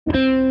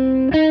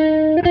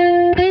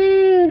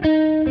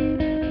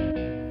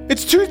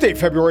It's Tuesday,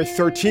 February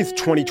 13th,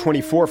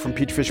 2024. From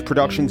Peachfish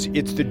Productions,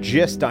 it's The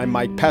Gist. I'm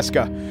Mike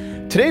Pesca.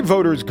 Today,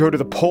 voters go to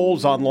the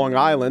polls on Long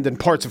Island and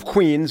parts of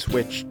Queens,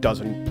 which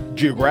doesn't,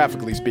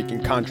 geographically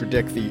speaking,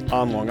 contradict the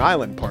on Long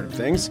Island part of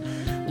things.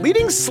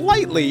 Leading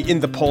slightly in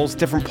the polls,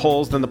 different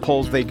polls than the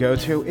polls they go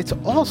to. It's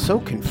all so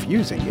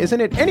confusing,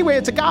 isn't it? Anyway,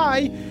 it's a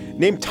guy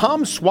named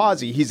Tom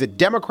Suozzi. He's a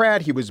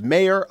Democrat. He was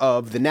mayor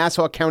of the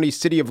Nassau County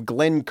city of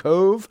Glen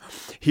Cove.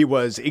 He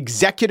was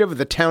executive of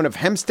the town of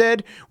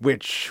Hempstead,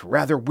 which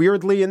rather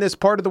weirdly in this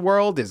part of the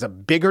world is a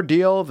bigger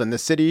deal than the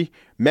city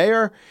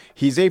mayor.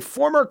 He's a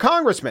former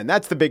congressman.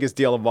 That's the biggest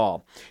deal of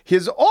all. He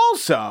is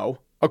also,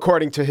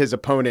 according to his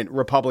opponent,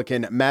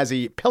 Republican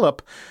Mazi Pilip,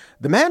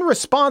 the man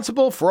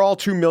responsible for all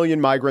 2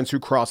 million migrants who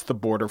crossed the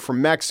border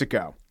from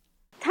Mexico.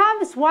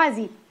 Tom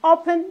Suozzi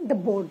opened the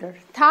border.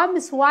 Tom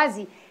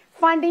Suozzi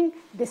funding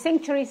the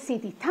sanctuary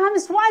city. Tom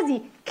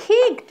Suozzi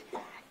kicked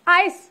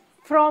ICE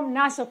from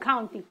Nassau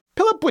County.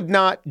 Pilip would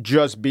not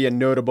just be a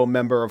notable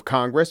member of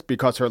Congress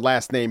because her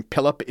last name,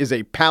 Pilip, is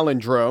a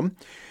palindrome.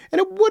 And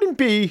it wouldn't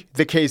be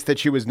the case that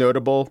she was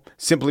notable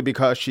simply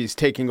because she's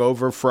taking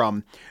over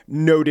from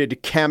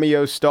noted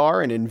cameo star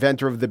and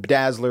inventor of the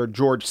bedazzler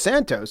George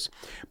Santos,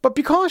 but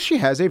because she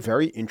has a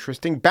very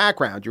interesting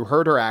background. You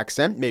heard her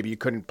accent. Maybe you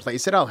couldn't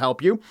place it. I'll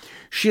help you.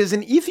 She is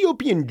an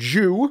Ethiopian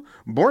Jew,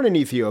 born in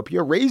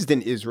Ethiopia, raised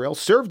in Israel,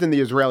 served in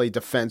the Israeli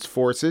Defense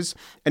Forces,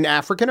 an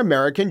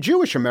African-American,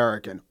 Jewish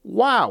American.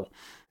 Wow.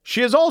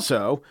 She is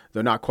also,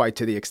 though not quite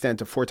to the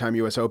extent of four-time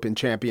U.S. Open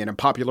champion and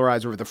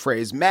popularizer of the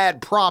phrase,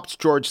 mad props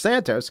George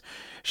Santos,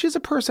 she's a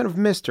person of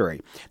mystery.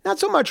 Not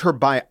so much her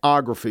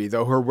biography,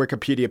 though her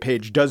Wikipedia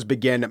page does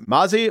begin,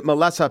 Mazi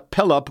Melissa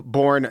Pilip,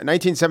 born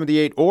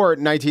 1978 or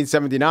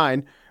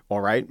 1979.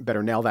 All right,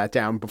 better nail that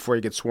down before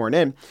you get sworn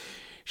in.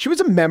 She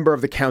was a member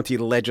of the county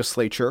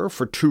legislature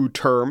for 2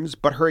 terms,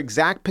 but her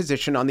exact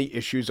position on the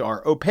issues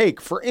are opaque.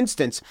 For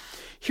instance,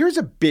 here's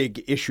a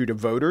big issue to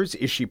voters.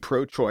 Is she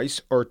pro-choice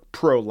or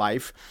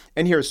pro-life?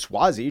 And here's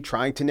Suozzi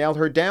trying to nail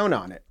her down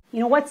on it.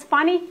 You know what's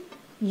funny?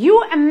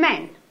 You, a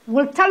man,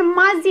 will tell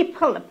Mazi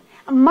Pilip,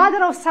 a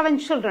mother of 7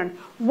 children,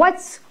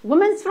 what's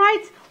women's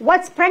rights,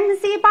 what's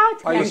pregnancy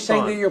about? Are you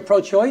saying that you're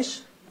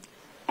pro-choice?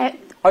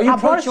 Are you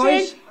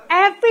pro-choice?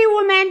 Every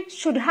woman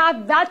should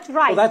have that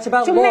right. Well, that's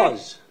about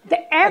laws.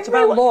 That's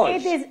about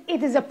laws.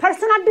 It is a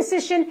personal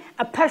decision,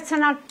 a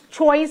personal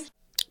choice.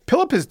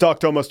 Pilip has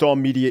ducked almost all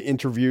media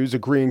interviews,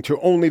 agreeing to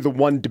only the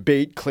one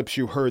debate clips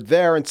you heard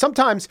there. And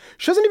sometimes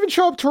she doesn't even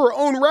show up to her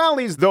own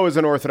rallies, though as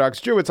an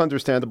Orthodox Jew, it's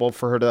understandable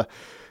for her to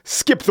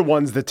skip the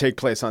ones that take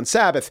place on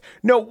Sabbath.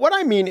 No, what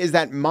I mean is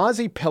that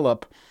Mazi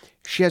Pilip,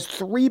 she has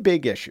 3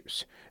 big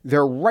issues.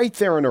 They're right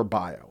there in her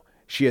bio.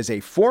 She is a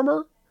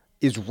former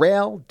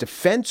Israel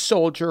defense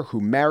soldier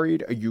who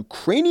married a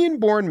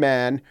Ukrainian-born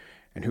man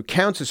and who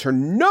counts as her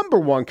number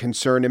one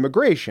concern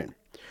immigration.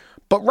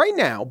 But right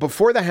now,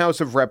 before the House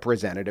of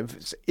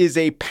Representatives is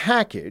a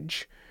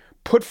package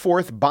put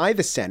forth by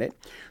the Senate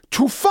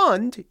to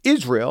fund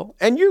Israel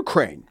and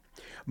Ukraine.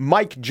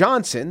 Mike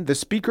Johnson, the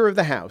Speaker of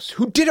the House,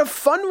 who did a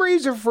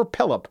fundraiser for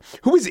Pilip,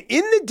 who was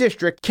in the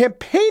district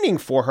campaigning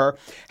for her,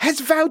 has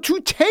vowed to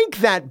tank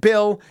that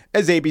bill,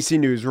 as ABC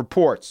News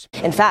reports.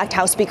 In fact,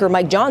 House Speaker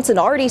Mike Johnson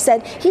already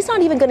said he's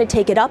not even going to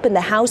take it up in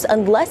the House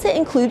unless it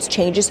includes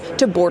changes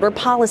to border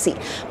policy.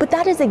 But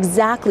that is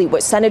exactly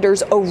what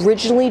senators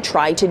originally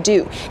tried to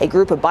do. A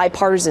group of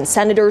bipartisan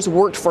senators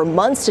worked for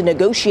months to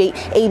negotiate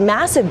a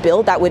massive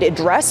bill that would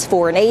address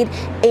foreign aid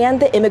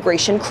and the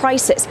immigration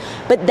crisis.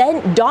 But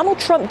then Donald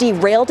Trump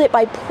derailed it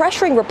by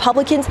pressuring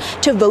Republicans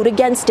to vote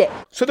against it.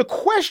 So the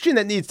question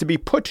that needs to be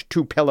put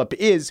to Pilip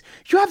is,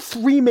 you have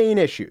 3 main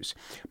issues: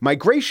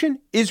 migration,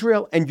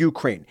 Israel, and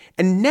Ukraine.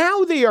 And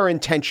now they are in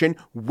tension.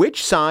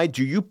 Which side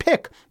do you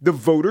pick? The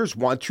voters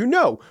want to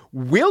know.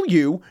 Will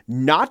you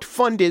not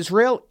fund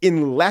Israel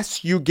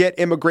unless you get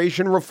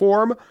immigration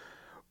reform?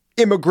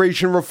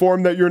 Immigration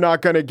reform that you're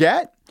not going to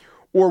get?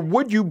 Or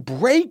would you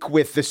break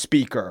with the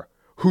speaker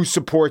who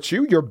supports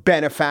you, your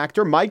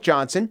benefactor, Mike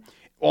Johnson,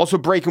 also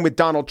breaking with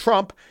Donald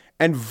Trump,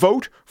 and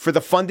vote for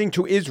the funding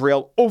to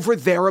Israel over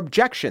their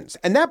objections?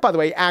 And that, by the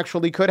way,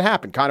 actually could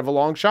happen. Kind of a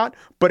long shot,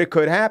 but it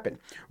could happen.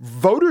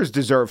 Voters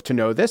deserve to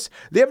know this.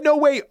 They have no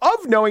way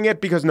of knowing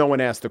it because no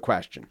one asked the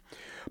question.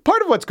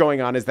 Part of what's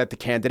going on is that the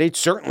candidate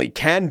certainly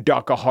can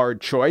duck a hard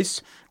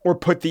choice or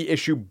put the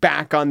issue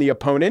back on the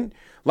opponent.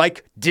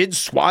 Like, did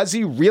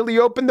Suozzi really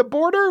open the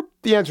border?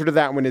 The answer to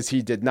that one is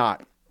he did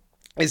not.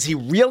 Is he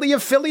really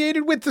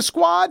affiliated with the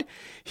squad?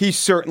 He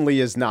certainly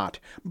is not.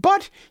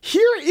 But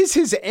here is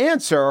his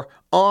answer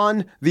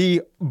on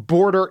the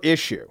border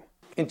issue.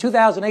 In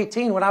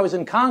 2018, when I was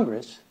in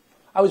Congress,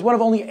 I was one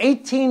of only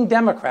 18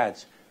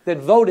 Democrats that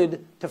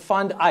voted to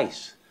fund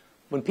ICE.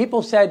 When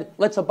people said,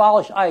 let's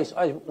abolish ICE,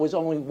 I was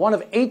only one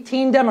of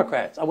 18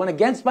 Democrats. I went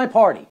against my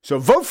party. So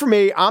vote for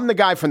me. I'm the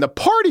guy from the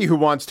party who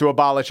wants to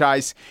abolish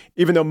ICE,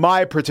 even though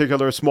my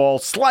particular small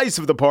slice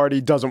of the party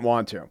doesn't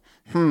want to.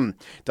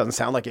 Doesn't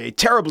sound like a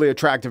terribly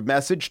attractive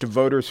message to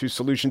voters whose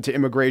solution to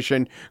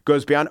immigration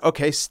goes beyond,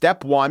 okay,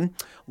 step one,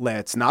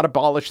 let's not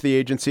abolish the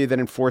agency that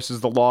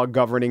enforces the law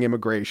governing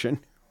immigration.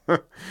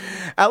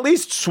 At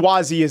least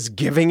Swazi is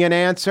giving an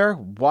answer.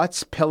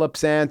 What's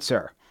Pillip's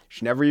answer?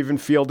 She never even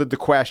fielded the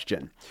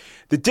question.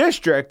 The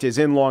district is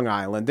in Long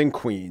Island in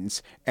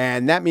Queens,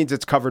 and that means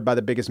it's covered by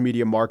the biggest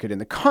media market in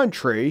the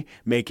country,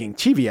 making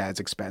TV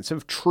ads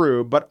expensive,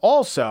 true, but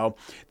also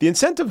the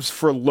incentives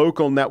for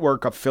local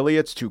network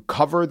affiliates to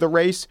cover the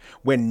race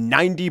when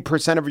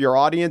 90% of your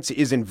audience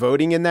isn't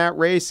voting in that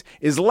race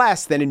is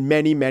less than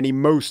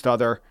in most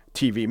other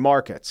TV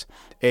markets.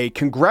 A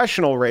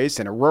congressional race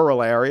in a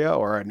rural area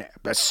or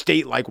a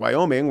state like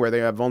Wyoming, where they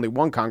have only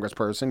one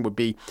congressperson, would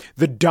be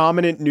the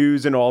dominant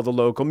news in all the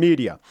local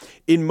media.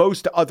 In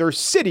most other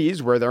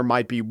cities, where there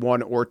might be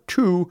one or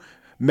two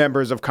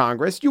members of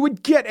Congress, you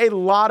would get a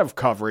lot of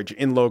coverage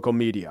in local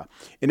media.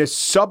 In a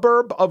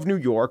suburb of New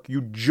York,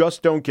 you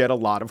just don't get a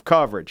lot of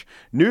coverage.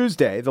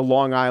 Newsday, the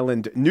Long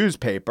Island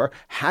newspaper,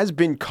 has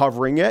been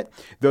covering it,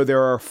 though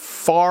there are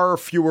far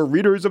fewer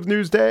readers of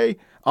Newsday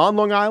on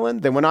Long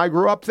Island than when I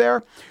grew up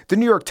there. The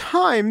New York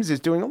Times is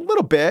doing a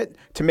little bit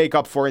to make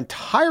up for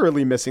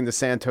entirely missing the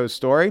Santos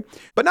story,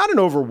 but not an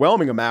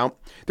overwhelming amount.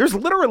 There's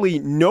literally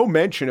no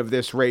mention of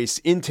this race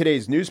in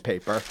today's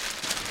newspaper.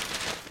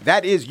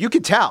 That is, you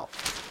could tell,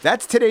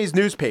 that's today's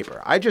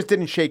newspaper. I just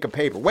didn't shake a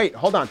paper. Wait,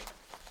 hold on.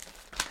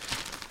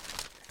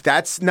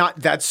 That's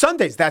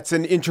Sunday's. That's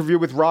an interview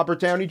with Robert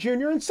Downey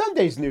Jr. in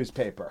Sunday's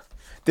newspaper.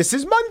 This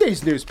is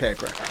Monday's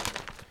newspaper.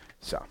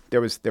 So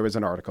there was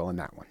an article in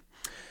that one.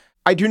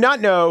 I do not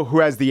know who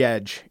has the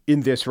edge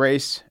in this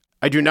race.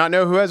 I do not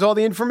know who has all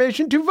the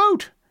information to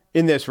vote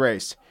in this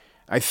race.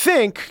 I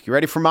think, you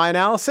ready for my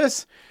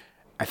analysis?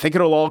 I think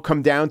it'll all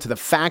come down to the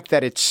fact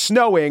that it's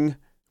snowing,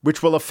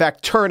 which will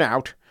affect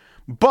turnout.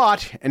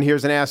 But, and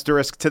here's an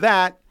asterisk to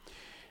that,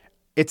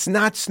 it's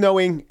not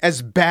snowing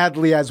as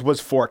badly as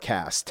was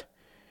forecast.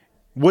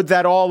 Would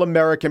that all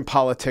American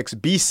politics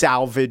be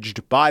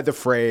salvaged by the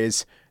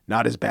phrase,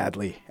 not as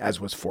badly as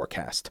was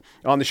forecast?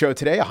 On the show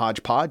today, a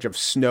hodgepodge of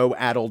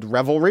snow-addled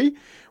revelry,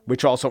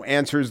 which also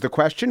answers the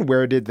question,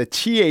 where did the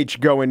TH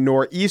go in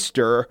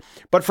Nor'easter?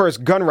 But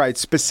first, gun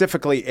rights,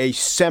 specifically a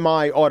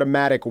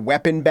semi-automatic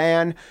weapon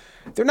ban.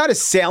 They're not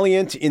as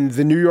salient in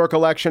the New York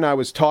election I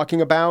was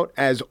talking about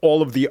as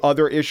all of the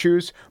other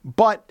issues,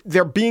 but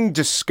they're being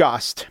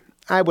discussed.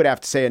 I would have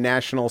to say a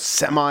national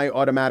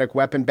semi-automatic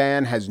weapon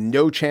ban has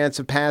no chance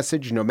of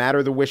passage, no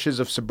matter the wishes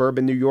of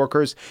suburban New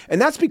Yorkers. And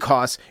that's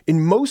because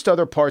in most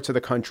other parts of the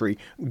country,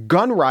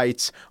 gun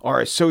rights are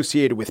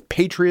associated with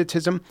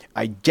patriotism,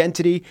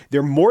 identity.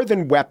 They're more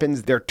than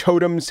weapons. They're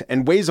totems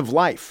and ways of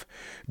life.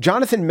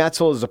 Jonathan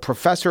Metzl is a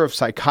professor of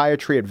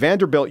psychiatry at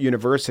Vanderbilt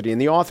University and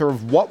the author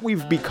of What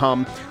We've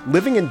Become,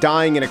 Living and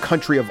Dying in a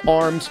Country of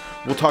Arms.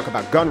 We'll talk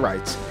about gun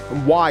rights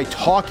and why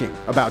talking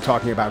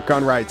about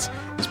gun rights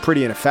is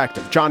pretty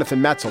ineffective.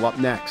 Jonathan Metzl up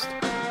next.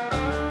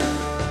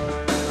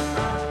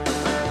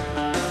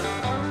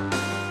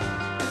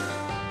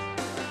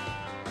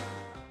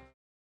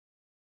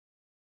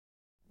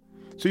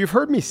 So you've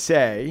heard me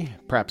say,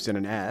 perhaps in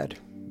an ad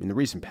in the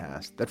recent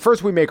past, that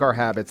first we make our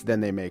habits,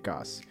 then they make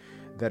us.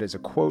 That is a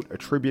quote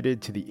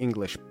attributed to the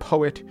English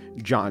poet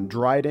John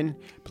Dryden.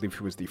 I believe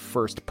he was the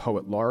first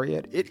poet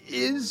laureate. It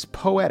is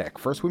poetic.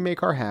 First we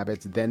make our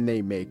habits, then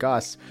they make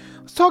us.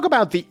 Let's talk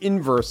about the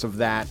inverse of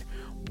that.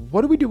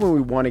 What do we do when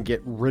we want to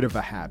get rid of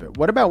a habit?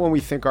 What about when we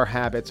think our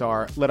habits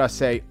are, let us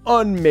say,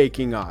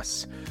 unmaking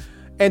us?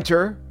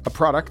 Enter a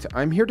product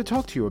I'm here to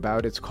talk to you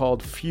about. It's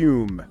called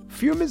Fume.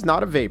 Fume is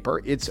not a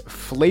vapor. It's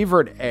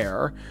flavored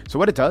air. So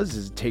what it does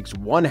is it takes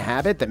one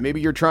habit that maybe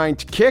you're trying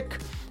to kick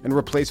and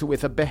replace it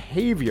with a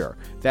behavior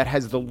that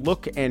has the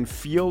look and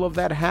feel of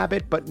that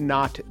habit, but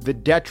not the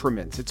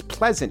detriments. It's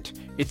pleasant.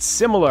 It's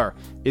similar.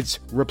 It's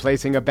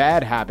replacing a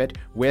bad habit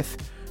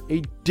with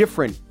a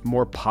different,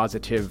 more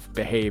positive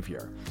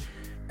behavior.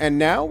 And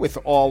now, with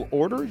all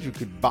orders, you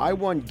could buy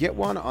one, get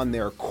one on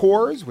their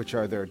cores, which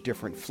are their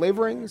different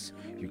flavorings.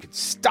 You could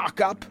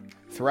stock up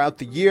throughout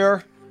the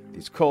year,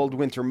 these cold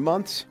winter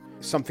months.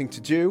 Something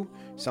to do,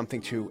 something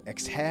to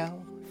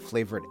exhale,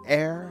 flavored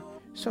air.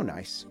 So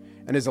nice.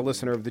 And as a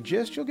listener of The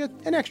Gist, you'll get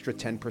an extra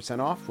 10%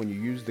 off when you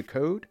use the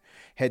code.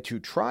 Head to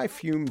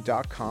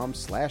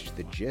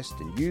tryfume.com/thegist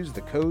and use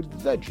the code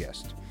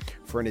THEGIST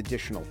for an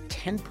additional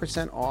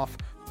 10% off,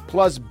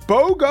 plus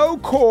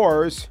BOGO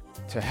cores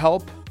to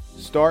help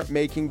start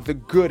making the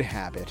good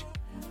habit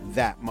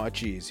that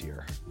much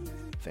easier.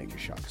 Thank you,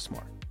 Shaka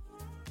Smart.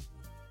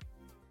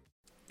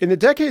 In the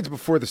decades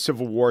before the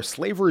Civil War,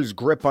 slavery's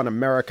grip on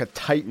America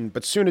tightened,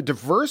 but soon a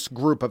diverse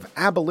group of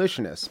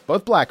abolitionists,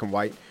 both black and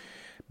white,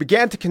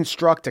 began to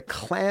construct a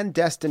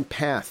clandestine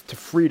path to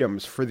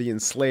freedoms for the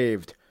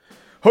enslaved.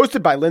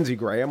 Hosted by Lindsey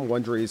Graham,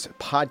 Wondery's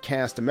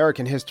podcast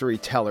American History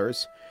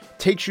Tellers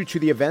takes you to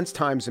the events,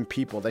 times, and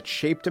people that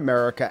shaped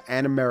America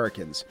and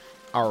Americans,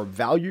 our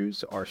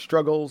values, our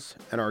struggles,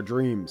 and our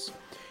dreams.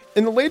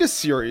 In the latest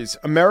series,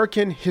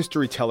 American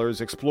History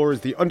Tellers explores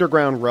the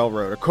Underground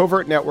Railroad, a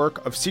covert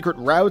network of secret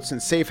routes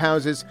and safe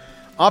houses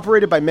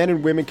operated by men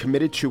and women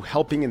committed to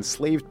helping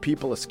enslaved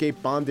people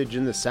escape bondage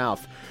in the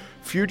South.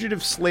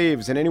 Fugitive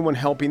slaves and anyone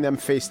helping them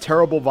face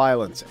terrible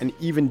violence and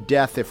even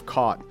death if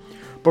caught.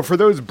 But for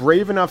those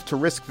brave enough to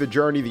risk the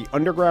journey, the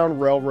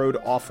Underground Railroad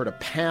offered a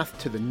path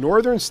to the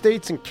northern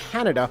states and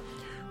Canada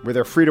where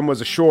their freedom was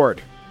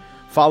assured.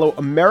 Follow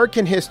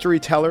American History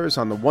Tellers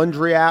on the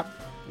Wondery app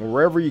or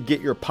wherever you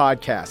get your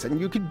podcasts. And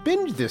you can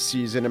binge this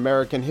season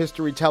American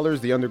History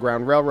Tellers, the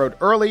Underground Railroad,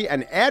 early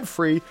and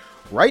ad-free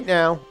right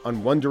now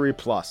on Wondery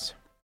Plus.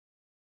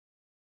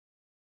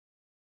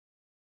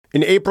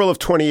 In April of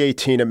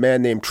 2018, a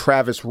man named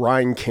Travis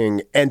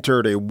Reinking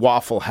entered a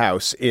Waffle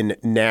House in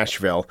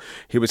Nashville.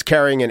 He was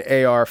carrying an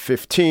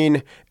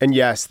AR-15, and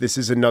yes, this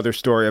is another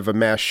story of a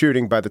mass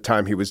shooting. By the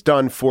time he was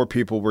done, 4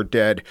 people were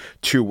dead,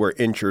 2 were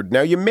injured. Now,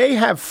 you may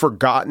have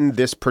forgotten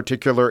this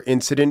particular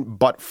incident,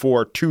 but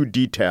for 2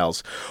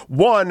 details.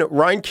 One,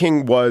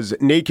 Reinking was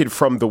naked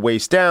from the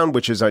waist down,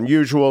 which is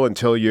unusual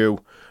until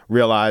you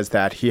realized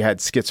that he had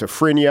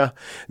schizophrenia.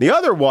 The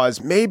other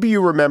was, maybe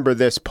you remember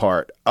this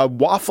part, a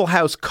Waffle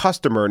House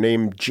customer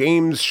named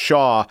James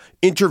Shaw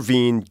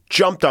intervened,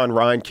 jumped on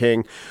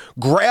Reinking,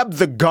 grabbed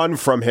the gun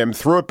from him,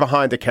 threw it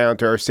behind the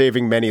counter,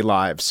 saving many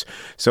lives.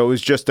 So it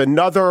was just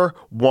another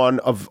one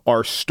of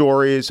our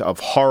stories of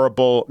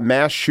horrible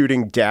mass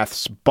shooting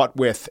deaths, but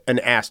with an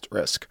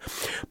asterisk.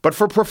 But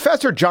for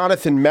Professor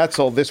Jonathan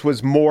Metzl, this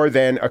was more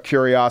than a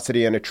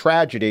curiosity and a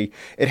tragedy.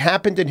 It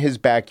happened in his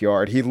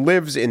backyard. He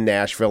lives in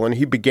Nashville, and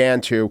he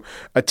began to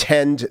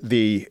attend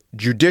the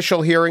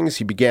judicial hearings.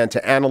 He began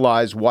to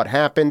analyze what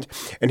happened,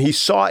 and he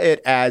saw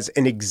it as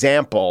an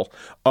example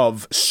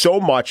of so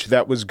much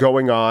that was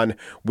going on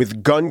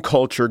with gun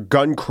culture,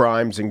 gun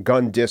crimes, and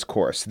gun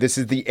discourse. This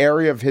is the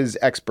area of his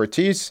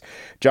expertise.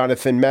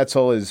 Jonathan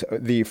Metzl is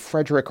the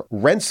Frederick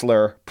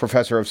Rensselaer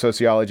Professor of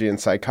Sociology and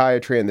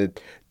Psychiatry and the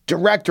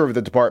Director of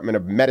the Department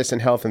of Medicine,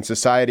 Health, and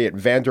Society at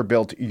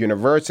Vanderbilt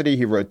University.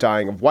 He wrote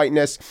Dying of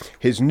Whiteness.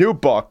 His new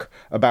book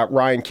about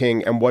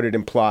Reinking and what it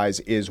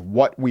implies is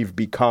What We've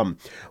Become,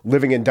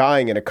 Living and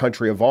Dying in a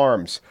Country of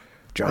Arms.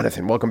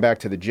 Jonathan, welcome back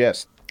to The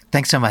Gist.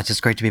 Thanks so much.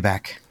 It's great to be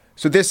back.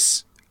 So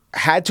this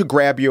had to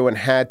grab you and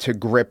had to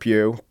grip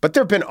you, but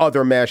there have been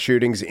other mass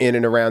shootings in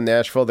and around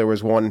Nashville. There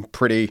was one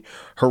pretty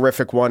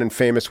horrific one and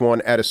famous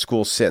one at a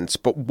school since.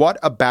 But what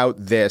about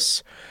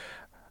this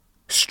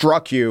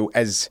struck you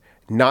as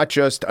not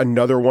just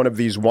another one of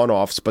these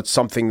one-offs, but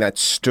something that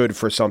stood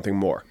for something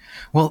more?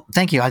 Well,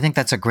 thank you. I think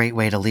that's a great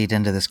way to lead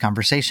into this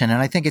conversation. And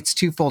I think it's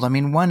twofold. I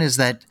mean, one is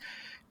that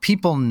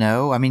people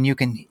know,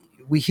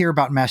 we hear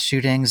about mass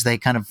shootings. They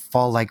kind of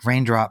fall like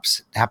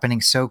raindrops happening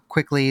so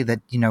quickly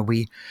that,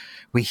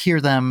 we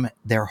hear them,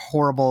 they're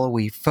horrible.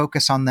 We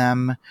focus on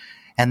them.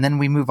 And then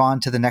we move on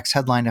to the next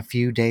headline a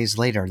few days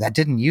later. That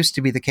didn't used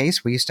to be the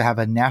case. We used to have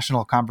a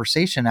national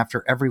conversation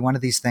after every one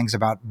of these things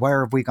about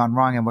where have we gone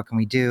wrong and what can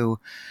we do.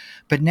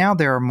 But now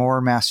there are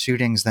more mass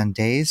shootings than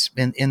days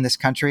in this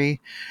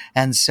country.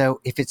 And so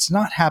if it's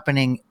not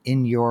happening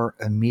in your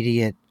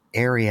immediate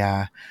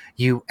area,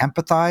 you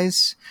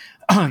empathize,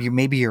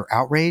 you're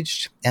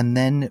outraged, and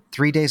then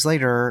 3 days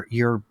later,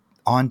 you're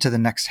on to the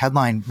next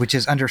headline, which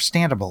is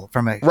understandable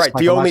from a right.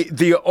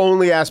 The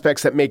only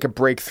aspects that make a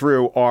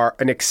breakthrough are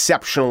an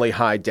exceptionally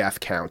high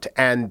death count,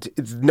 and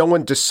no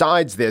one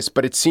decides this.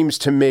 But it seems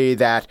to me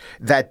that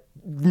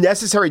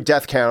necessary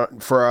death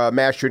count for a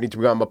mass shooting to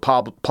become a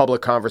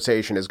public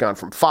conversation has gone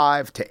from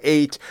 5 to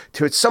 8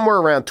 to it's somewhere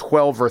around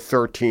 12 or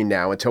 13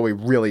 now until we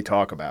really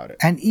talk about it.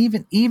 And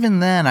even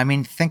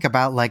then, think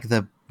about like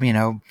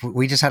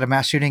we just had a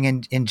mass shooting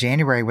in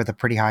January with a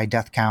pretty high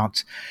death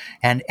count,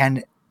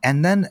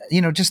 and then,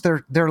 just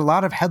there are a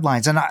lot of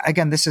headlines. And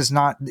again, this is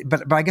not,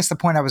 but I guess the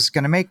point I was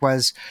going to make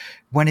was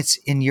when it's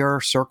in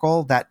your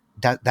circle, that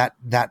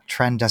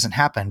trend doesn't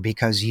happen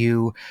because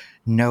you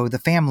know the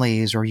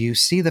families or you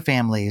see the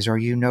families or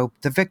you know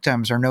the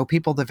victims or know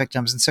people, the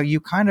victims. And so you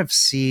kind of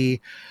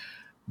see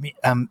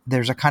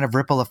there's a kind of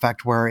ripple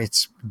effect where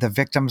it's the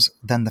victims,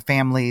 then the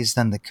families,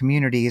 then the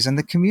communities, and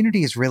the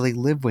communities really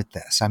live with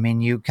this.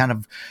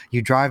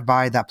 You drive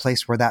by that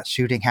place where that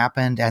shooting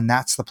happened, and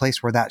that's the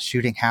place where that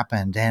shooting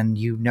happened, and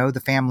you know the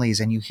families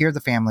and you hear the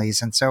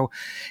families. And so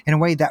in a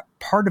way that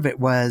part of it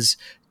was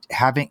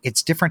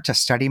it's different to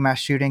study mass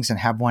shootings and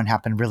have one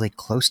happen really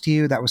close to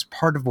you. That was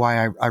part of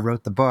why I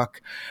wrote the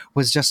book,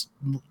 was just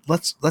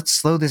let's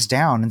slow this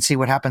down and see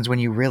what happens when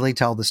you really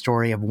tell the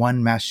story of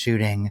one mass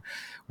shooting.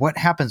 What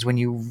happens when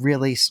you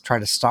really try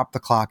to stop the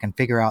clock and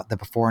figure out the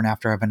before and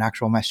after of an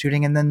actual mass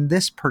shooting? And then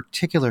this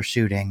particular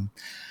shooting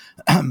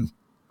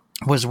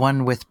was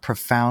one with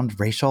profound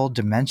racial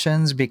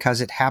dimensions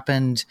because it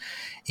happened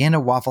in a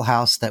Waffle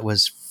House that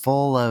was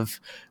full of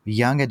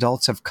young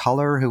adults of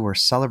color who were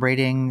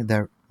celebrating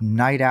the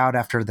night out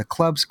after the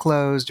clubs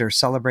closed or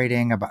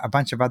celebrating a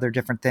bunch of other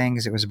different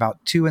things. It was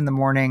about 2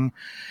 a.m.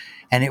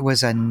 And it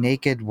was a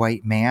naked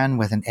white man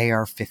with an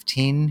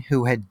AR-15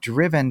 who had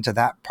driven to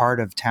that part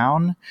of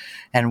town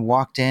and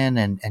walked in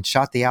and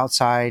shot the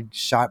outside,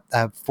 shot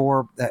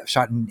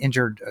and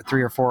injured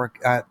 3 or 4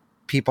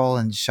 people,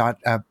 and shot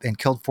and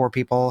killed 4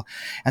 people.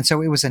 And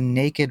so it was a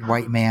naked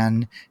white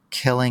man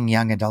killing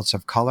young adults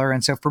of color.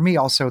 And so for me,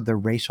 also, the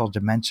racial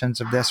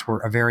dimensions of this were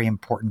a very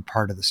important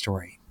part of the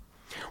story.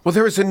 Well,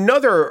 there was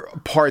another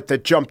part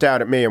that jumped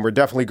out at me, and we're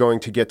definitely going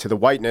to get to the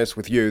whiteness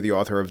with you, the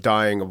author of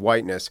Dying of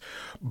Whiteness.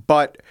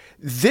 But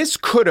this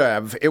could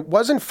have, it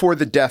wasn't for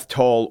the death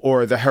toll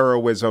or the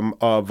heroism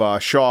of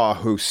Shaw,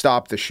 who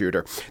stopped the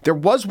shooter. There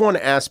was one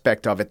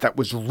aspect of it that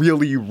was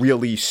really,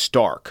 really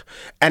stark,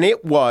 and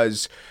it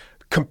was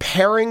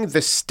comparing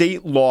the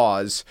state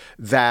laws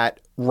that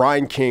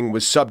Ryan King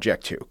was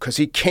subject to, because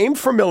he came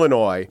from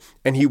Illinois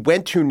and he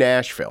went to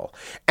Nashville.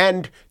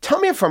 And tell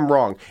me if I'm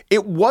wrong,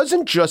 it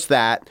wasn't just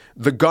that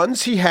the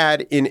guns he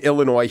had in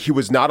Illinois he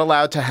was not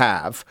allowed to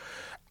have,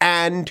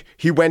 and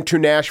he went to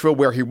Nashville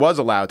where he was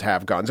allowed to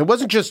have guns. It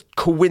wasn't just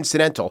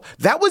coincidental.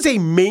 That was a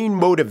main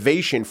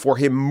motivation for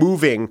him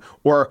moving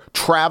or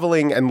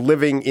traveling and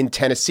living in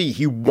Tennessee.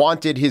 He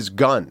wanted his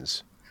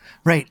guns.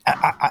 Right.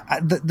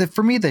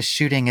 For me, the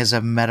shooting is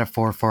a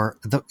metaphor for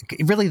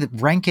the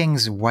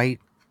Ranking's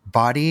white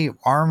body,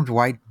 armed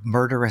white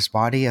murderous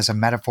body, as a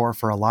metaphor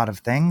for a lot of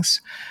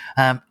things.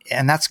 And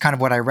that's kind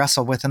of what I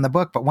wrestle with in the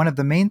book. But one of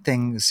the main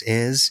things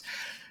is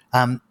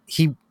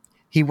he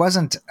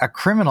wasn't a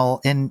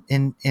criminal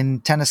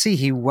in Tennessee.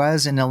 He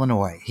was in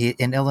Illinois.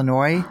 In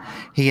Illinois,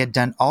 he had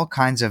done all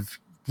kinds of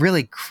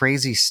really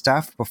crazy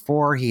stuff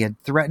before. He had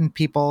threatened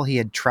people. He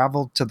had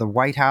traveled to the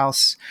White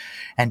House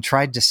and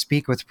tried to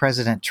speak with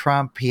President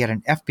Trump. He had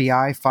an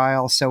FBI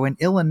file. So in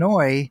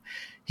Illinois,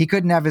 he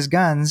couldn't have his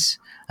guns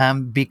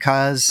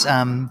because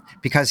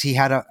he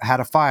had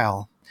a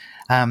file.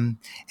 And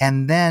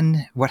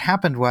then what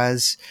happened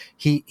was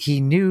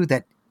he knew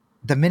that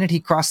the minute he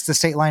crossed the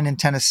state line in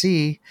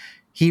Tennessee,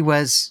 he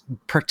was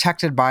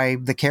protected by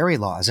the carry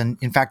laws. And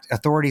in fact,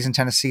 authorities in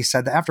Tennessee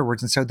said that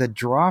afterwards. And so the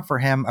draw for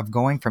him of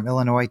going from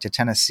Illinois to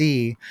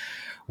Tennessee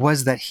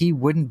was that he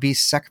wouldn't be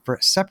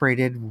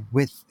separated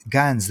with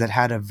guns that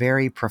had a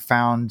very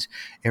profound,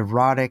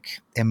 erotic,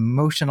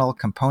 emotional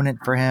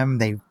component for him.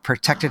 They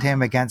protected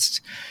him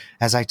against,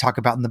 as I talk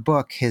about in the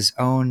book, his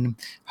own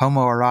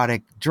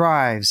homoerotic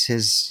drives,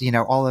 his,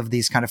 all of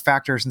these kind of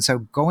factors. And so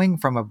going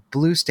from a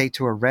blue state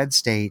to a red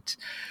state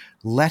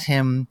let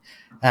him,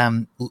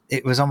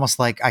 it was almost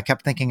like, I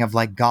kept thinking of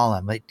like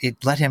Gollum.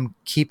 It let him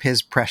keep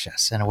his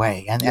precious in a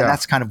way. And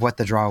that's kind of what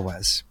the draw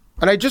was.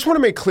 And I just want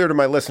to make clear to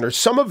my listeners,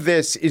 some of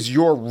this is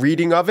your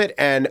reading of it,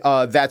 and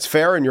that's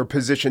fair in your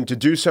position to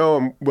do so.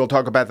 And we'll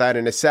talk about that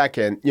in a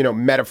second,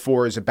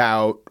 metaphors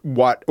about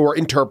what, or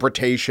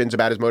interpretations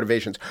about his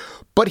motivations.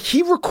 But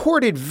he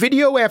recorded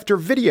video after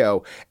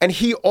video, and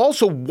he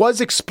also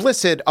was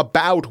explicit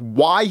about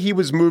why he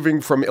was moving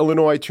from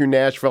Illinois to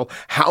Nashville,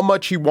 how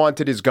much he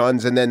wanted his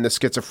guns, and then the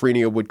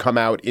schizophrenia would come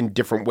out in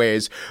different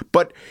ways.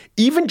 But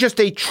even just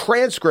a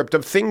transcript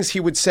of things he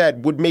would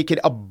said would make it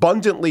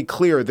abundantly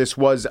clear this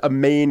was a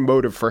main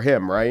motive for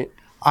him, right?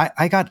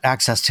 I got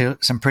access to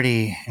some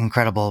pretty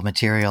incredible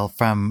material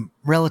from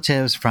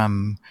relatives,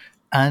 from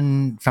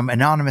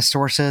anonymous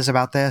sources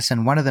about this.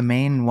 And one of the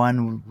main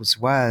ones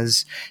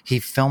was he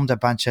filmed a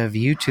bunch of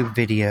YouTube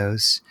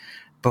videos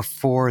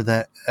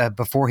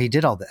before he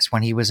did all this,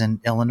 when he was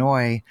in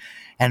Illinois,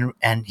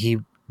 and he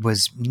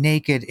was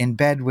naked in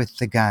bed with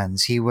the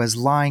guns. He was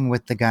lying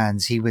with the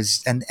guns. He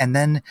was, and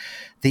then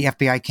the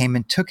FBI came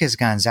and took his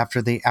guns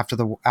after the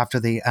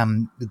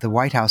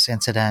White House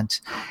incident.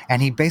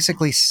 And he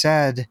basically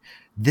said,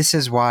 this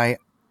is why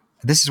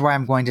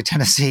I'm going to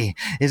Tennessee,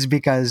 is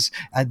because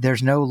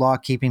there's no law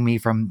keeping me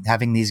from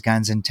having these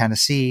guns in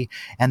Tennessee.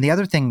 And the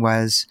other thing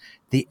was,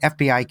 the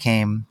FBI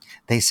came,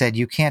 they said,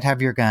 you can't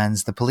have your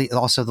guns. The police,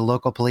 also the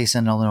local police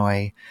in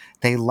Illinois,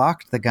 they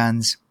locked the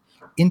guns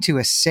into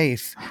a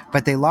safe,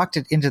 but they locked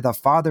it into the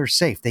father's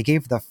safe. They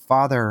gave the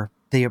father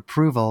the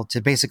approval to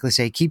basically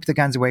say, keep the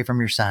guns away from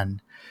your son.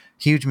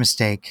 Huge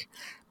mistake.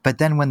 But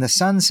then when the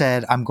son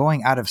said, I'm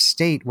going out of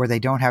state where they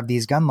don't have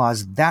these gun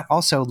laws, that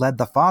also led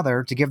the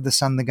father to give the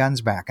son the guns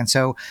back. And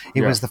so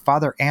it was the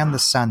father and the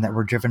son that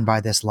were driven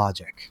by this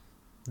logic.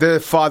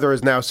 The father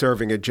is now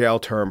serving a jail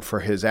term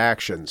for his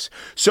actions.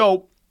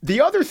 So the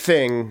other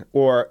thing,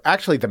 or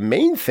actually the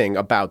main thing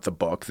about the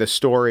book, the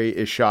story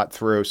is shot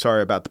through,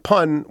 sorry about the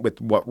pun, with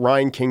what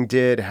Ryan King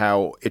did,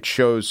 how it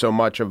shows so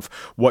much of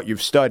what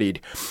you've studied.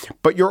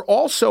 But you're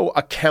also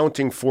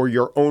accounting for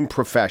your own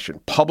profession,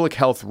 public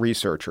health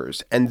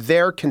researchers, and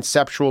their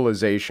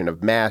conceptualization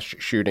of mass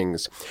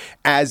shootings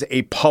as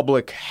a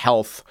public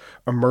health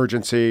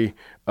emergency,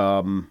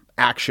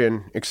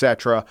 action,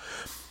 etc.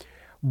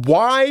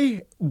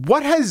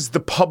 What has the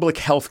public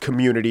health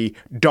community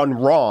done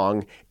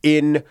wrong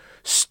in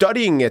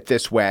studying it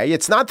this way?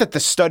 It's not that the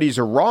studies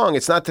are wrong.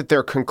 It's not that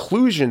their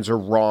conclusions are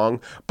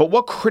wrong. But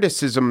what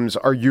criticisms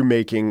are you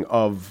making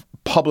of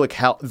public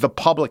health, the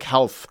public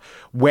health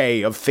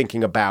way of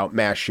thinking about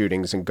mass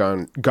shootings and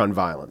gun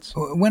violence?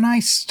 When I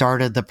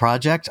started the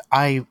project,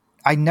 I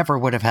I never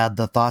would have had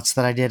the thoughts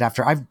that I did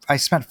after I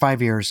spent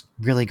 5 years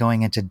really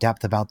going into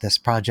depth about this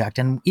project.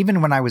 And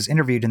even when I was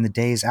interviewed in the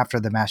days after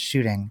the mass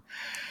shooting,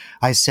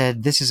 I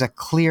said, this is a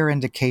clear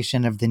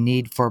indication of the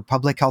need for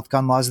public health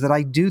gun laws that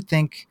I do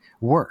think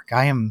work.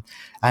 I'm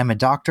a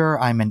doctor.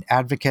 I'm an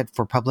advocate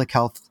for public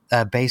health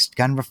based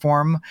gun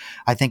reform.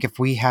 I think if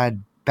we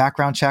had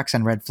background checks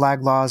and red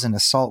flag laws and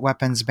assault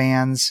weapons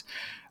bans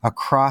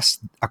across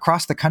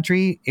the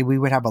country, we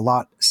would have a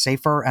lot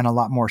safer and a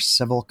lot more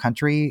civil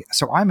country.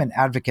 So I'm an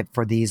advocate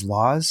for these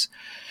laws.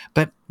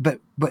 But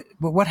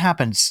what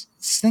happened?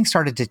 Things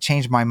started to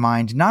change my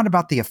mind, not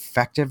about the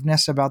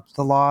effectiveness about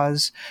the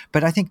laws,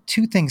 but I think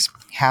two things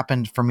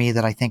happened for me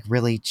that I think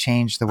really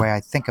changed the way I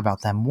think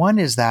about them. One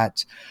is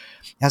that,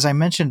 as I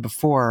mentioned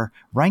before,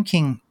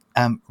 Ranking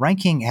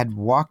had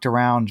walked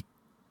around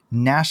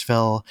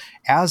Nashville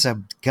as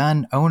a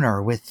gun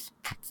owner with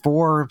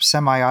 4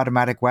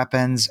 semi-automatic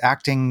weapons,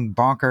 acting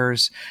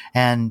bonkers,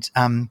 and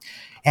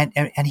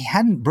he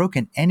hadn't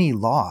broken any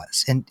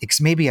laws, and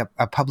it's maybe a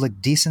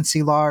public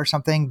decency law or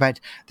something, but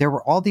there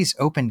were all these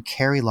open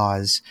carry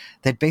laws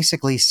that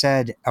basically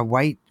said a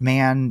white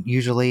man,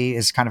 usually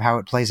is kind of how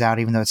it plays out,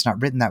 even though it's not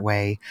written that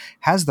way,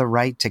 has the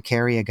right to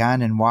carry a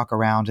gun and walk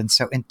around. And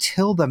so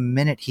until the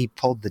minute he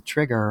pulled the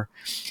trigger,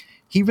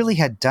 he really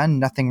had done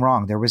nothing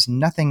wrong. There was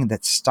nothing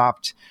that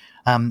stopped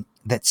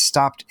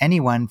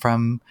anyone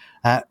from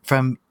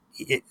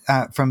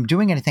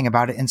doing anything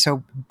about it. And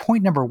so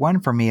point number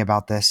one for me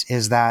about this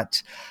is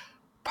that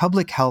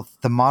public health,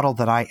 the model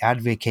that I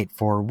advocate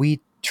for, we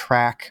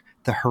track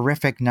the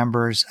horrific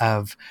numbers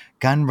of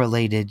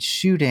gun-related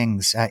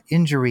shootings,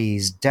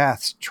 injuries,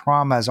 deaths,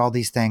 traumas, all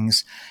these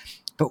things.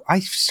 But I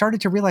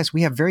started to realize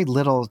we have very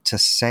little to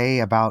say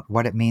about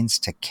what it means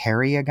to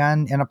carry a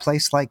gun in a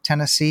place like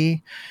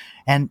Tennessee.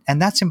 And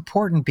that's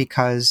important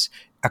because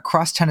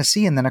across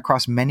Tennessee and then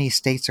across many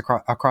states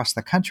across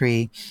the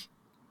country,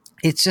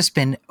 it's just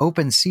been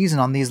open season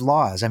on these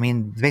laws. I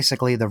mean,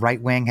 basically the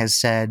right wing has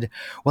said,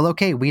 well,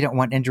 okay, we don't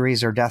want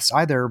injuries or deaths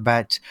either,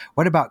 but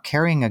what about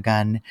carrying a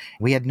gun?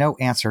 We had no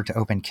answer to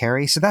open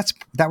carry. So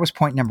that was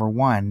point number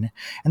one.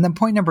 And then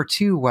point number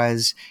two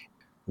was,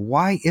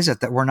 why is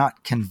it that we're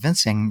not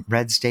convincing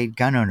red state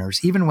gun owners,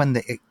 even when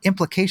the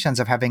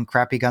implications of having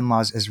crappy gun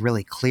laws is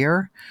really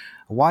clear?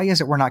 Why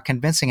is it we're not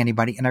convincing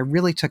anybody? And I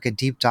really took a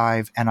deep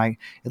dive, and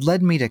it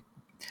led me to,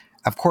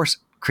 of course,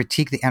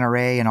 critique the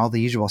NRA and all the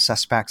usual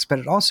suspects, but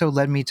it also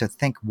led me to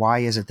think, why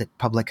is it that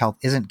public health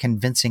isn't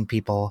convincing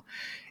people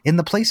in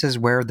the places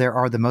where there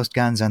are the most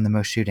guns and the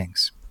most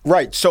shootings?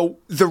 Right. So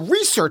the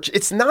research,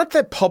 it's not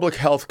that public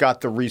health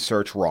got the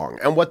research wrong.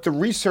 And what the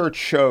research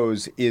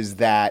shows is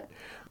that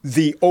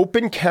the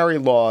open carry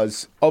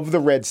laws of the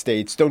red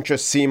states don't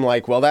just seem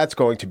like, well, that's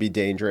going to be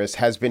dangerous,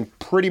 has been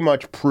pretty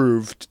much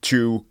proved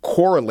to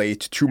correlate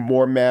to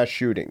more mass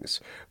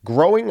shootings.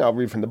 I'll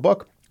read from the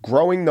book,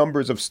 growing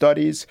numbers of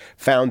studies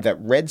found that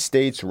red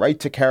states'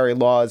 right to carry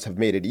laws have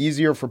made it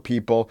easier for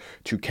people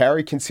to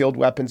carry concealed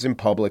weapons in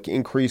public,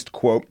 increased,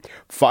 quote,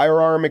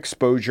 firearm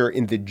exposure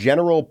in the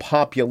general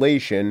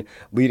population,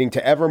 leading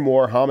to ever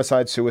more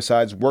homicides,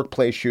 suicides,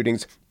 workplace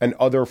shootings, and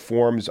other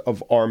forms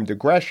of armed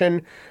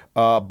aggression.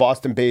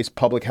 Boston-based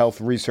public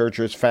health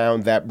researchers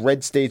found that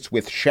red states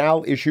with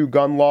shall issue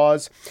gun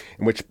laws,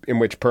 in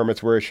which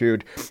permits were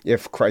issued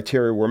if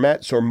criteria were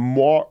met,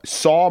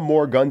 saw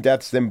more gun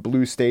deaths than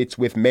blue states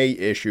with may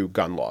issue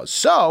gun laws.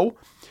 So,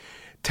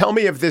 tell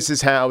me if this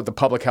is how the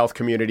public health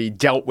community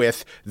dealt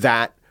with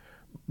that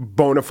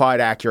bona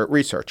fide accurate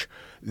research.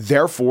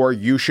 Therefore,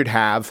 you should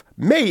have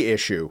may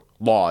issue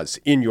laws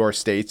in your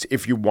states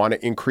if you want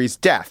to increase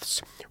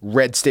deaths.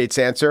 Red states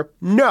answer,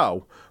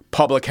 no.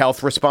 Public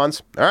health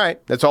response, all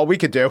right, that's all we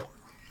could do.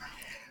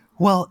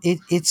 Well,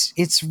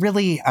 it's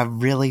really a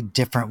really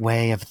different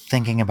way of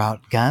thinking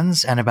about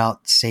guns and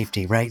about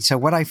safety, right? So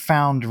what I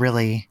found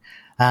really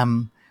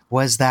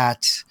was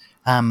that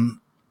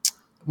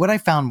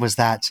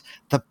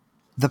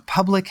the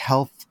public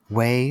health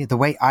way, the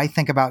way I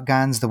think about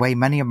guns, the way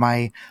many of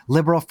my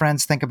liberal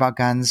friends think about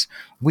guns,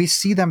 we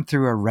see them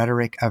through a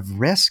rhetoric of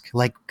risk.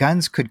 Like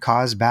guns could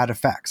cause bad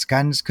effects.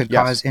 Guns could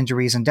cause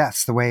injuries and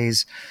deaths the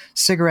ways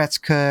cigarettes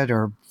could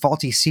or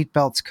faulty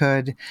seatbelts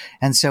could.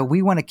 And so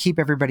we want to keep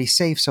everybody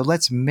safe. So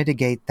let's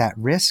mitigate that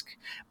risk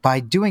by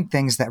doing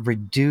things that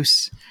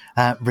reduce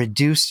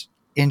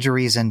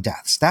injuries and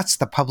deaths. That's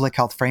the public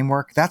health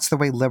framework. That's the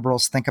way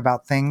liberals think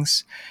about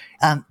things.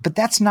 But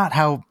that's not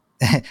how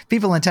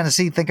people in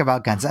Tennessee think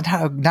about guns. Not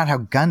how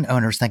gun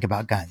owners think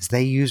about guns.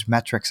 They use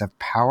metrics of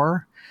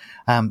power,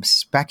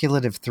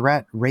 speculative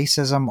threat,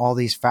 racism, all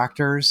these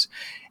factors.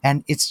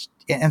 And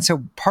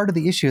so part of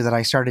the issue that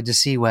I started to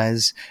see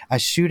was a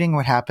shooting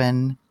would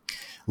happen.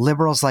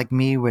 Liberals like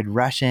me would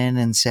rush in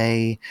and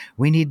say,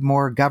 we need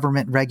more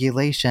government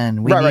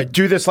regulation. Right.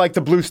 Do this like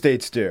the blue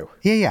states do.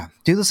 Yeah.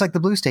 Do this like the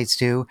blue states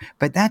do.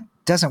 But that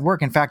doesn't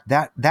work. In fact,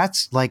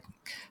 that's like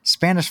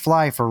Spanish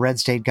fly for red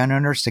state gun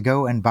owners to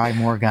go and buy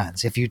more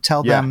guns. If you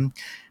tell them,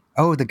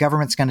 oh, the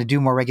government's going to do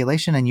more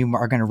regulation and you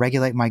are going to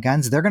regulate my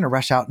guns, they're going to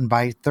rush out and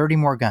buy 30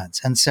 more guns.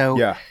 And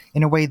so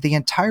in a way, the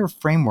entire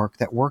framework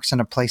that works in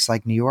a place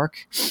like New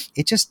York,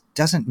 it just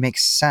doesn't make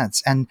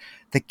sense. And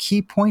the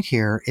key point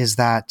here is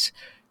that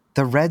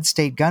the red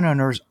state gun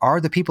owners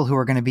are the people who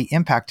are going to be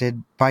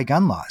impacted by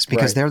gun laws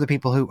because they're the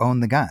people who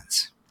own the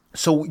guns.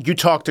 So you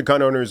talked to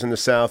gun owners in the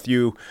South.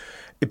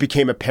 It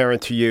became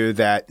apparent to you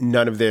that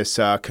none of this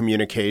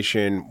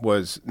communication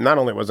was, not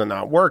only was it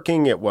not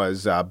working, it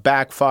was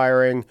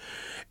backfiring.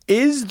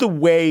 Is the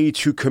way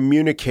to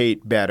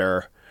communicate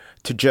better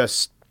to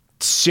just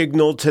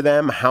signal to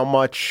them how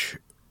much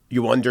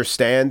you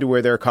understand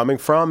where they're coming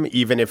from,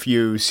 even if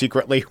you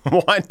secretly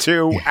want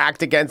to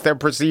act against their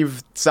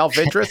perceived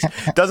self-interest?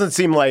 Doesn't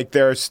seem like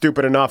they're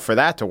stupid enough for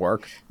that to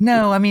work.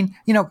 No, I mean,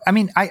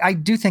 I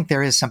do think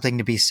there is something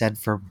to be said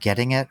for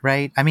getting it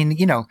right. I mean,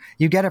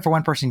 you get it for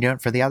one person, you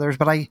don't for the others.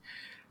 But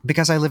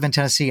because I live in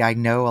Tennessee, I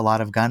know a lot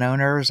of gun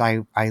owners.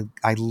 I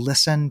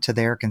listen to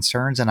their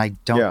concerns, and I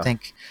don't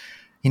think,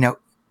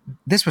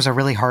 this was a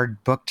really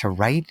hard book to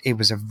write. It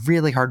was a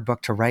really hard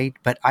book to write,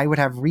 but I would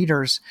have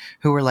readers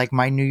who were like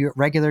my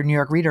regular New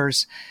York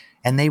readers,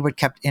 and they would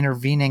kept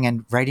intervening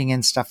and writing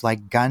in stuff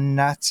like gun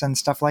nuts and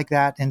stuff like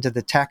that into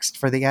the text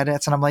for the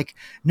edits. And I'm like,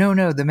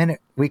 no, the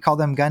minute we call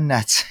them gun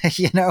nuts,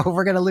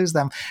 we're going to lose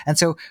them. And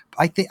so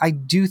I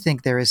do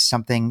think there is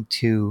something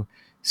to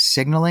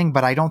signaling,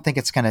 but I don't think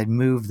it's going to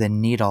move the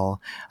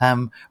needle.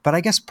 But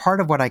I guess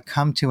part of what I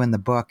come to in the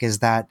book is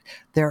that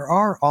there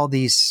are all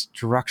these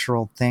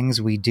structural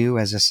things we do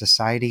as a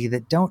society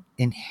that don't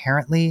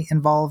inherently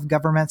involve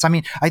governments. I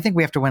mean, I think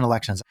we have to win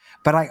elections,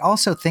 but I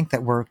also think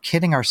that we're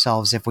kidding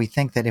ourselves if we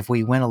think that if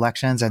we win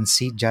elections and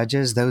seat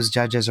judges, those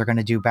judges are going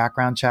to do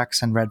background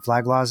checks and red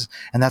flag laws,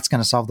 and that's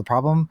going to solve the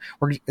problem.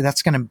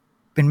 That's going to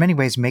in many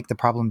ways make the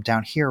problem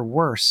down here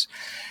worse.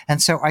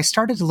 And so I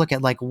started to look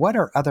at what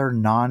are other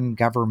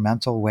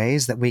non-governmental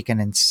ways that we can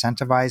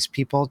incentivize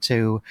people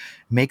to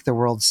make the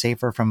world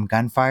safer from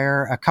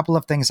gunfire. A couple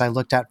of things I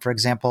looked at, for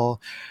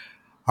example,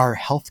 are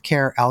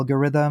healthcare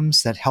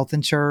algorithms that health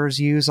insurers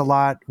use a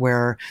lot,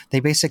 where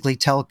they basically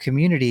tell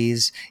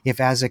communities, if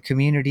as a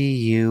community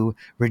you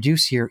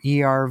reduce your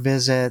ER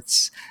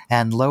visits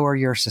and lower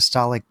your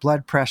systolic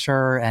blood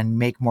pressure and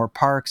make more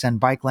parks and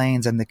bike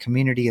lanes and the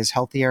community is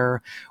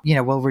healthier,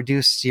 we'll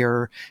reduce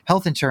your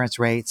health insurance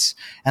rates.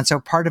 And so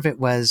part of it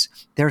was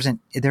there's an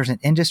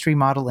industry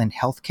model in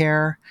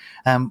healthcare.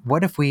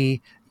 What if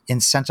we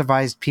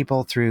incentivized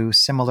people through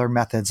similar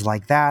methods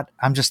like that?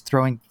 I'm just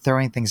throwing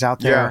things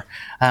out there.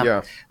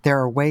 There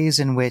are ways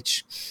in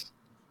which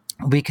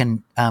we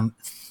can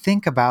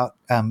think about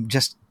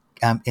just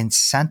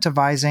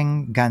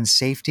incentivizing gun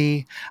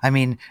safety. I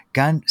mean,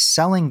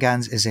 selling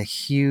guns is a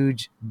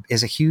huge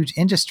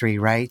industry,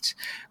 right?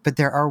 But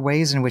there are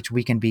ways in which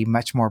we can be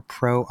much more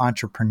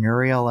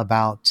pro-entrepreneurial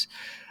about.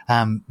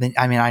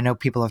 I know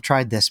people have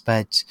tried this,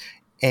 but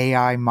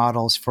AI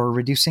models for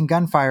reducing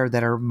gunfire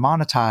that are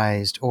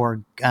monetized,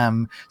 or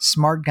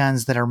smart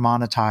guns that are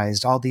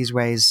monetized, all these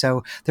ways.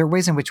 So there are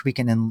ways in which we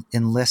can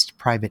enlist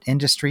private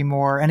industry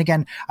more. And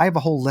again, I have a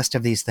whole list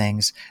of these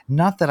things.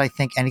 Not that I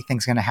think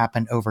anything's going to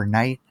happen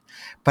overnight,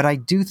 but I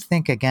do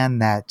think, again,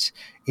 that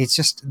it's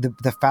just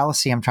the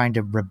fallacy I'm trying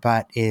to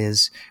rebut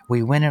is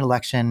we win an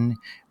election,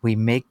 we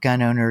make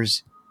gun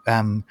owners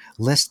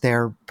list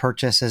their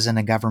purchases in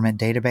a government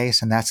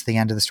database, and that's the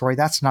end of the story.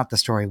 That's not the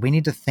story. We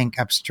need to think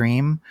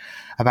upstream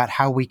about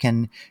how we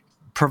can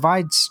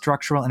provide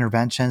structural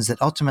interventions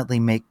that ultimately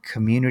make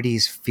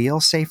communities feel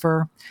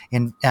safer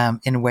in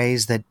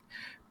ways that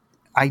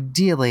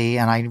ideally,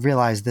 and I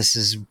realize this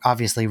is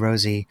obviously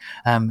rosy,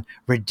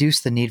 reduce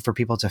the need for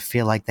people to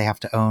feel like they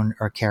have to own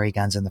or carry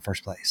guns in the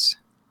first place.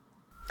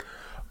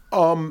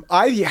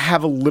 I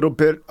have a little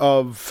bit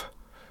of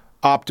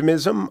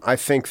optimism. I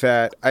think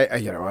that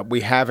we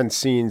haven't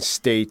seen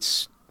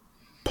states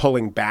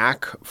pulling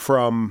back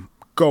from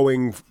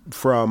going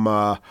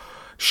from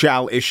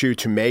shall issue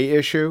to may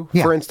issue,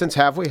 for instance,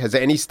 have we? Has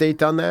any state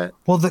done that?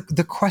 Well,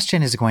 the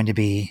question is going to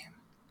be,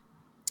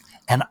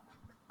 and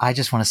I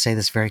just want to say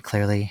this very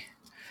clearly,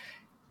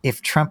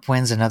 if Trump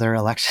wins another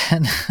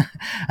election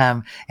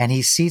and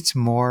he seats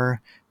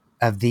more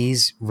of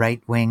these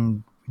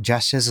right-wing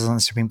justices on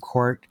the Supreme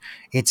Court,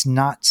 it's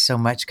not so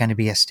much going to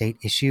be a state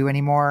issue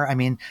anymore. I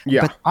mean,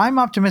 but I'm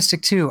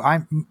optimistic too.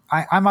 I'm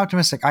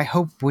optimistic. I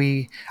hope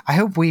we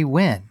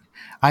win.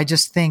 I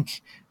just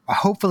think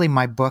hopefully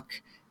my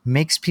book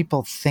makes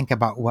people think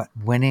about what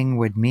winning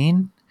would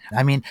mean.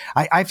 I mean,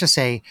 I have to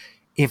say,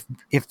 if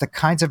the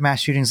kinds of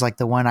mass shootings like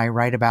the one I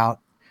write about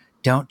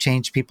don't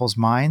change people's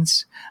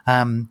minds,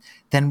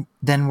 then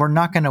we're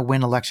not going to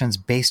win elections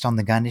based on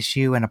the gun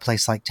issue in a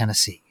place like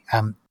Tennessee.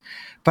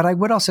 But I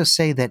would also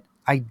say that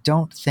I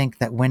don't think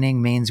that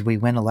winning means we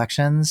win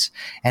elections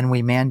and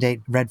we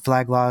mandate red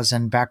flag laws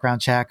and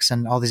background checks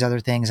and all these other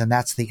things, and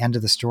that's the end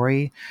of the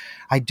story.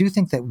 I do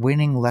think that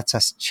winning lets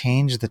us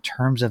change the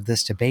terms of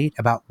this debate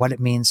about what it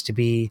means to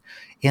be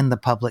in the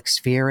public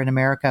sphere in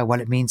America,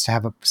 what it means to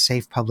have a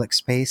safe public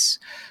space.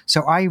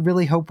 So I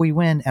really hope we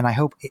win, and I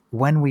hope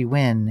when we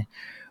win,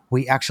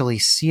 we actually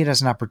see it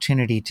as an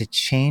opportunity to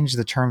change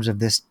the terms of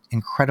this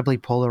incredibly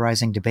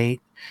polarizing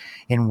debate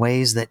in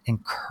ways that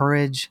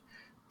encourage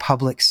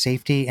public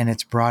safety in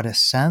its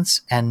broadest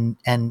sense. And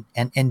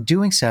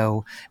doing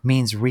so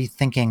means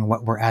rethinking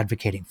what we're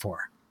advocating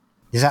for.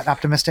 Is that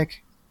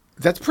optimistic?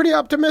 That's pretty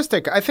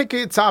optimistic. I think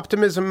it's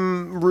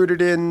optimism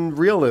rooted in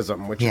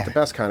realism, which is the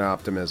best kind of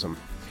optimism.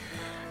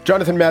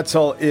 Jonathan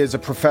Metzl is a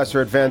professor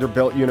at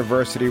Vanderbilt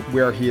University,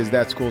 where he is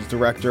that school's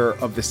director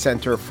of the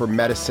Center for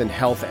Medicine,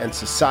 Health, and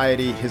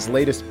Society. His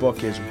latest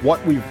book is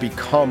What We've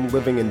Become,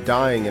 Living and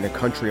Dying in a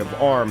Country of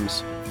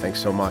Arms. Thanks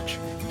so much.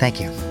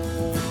 Thank you.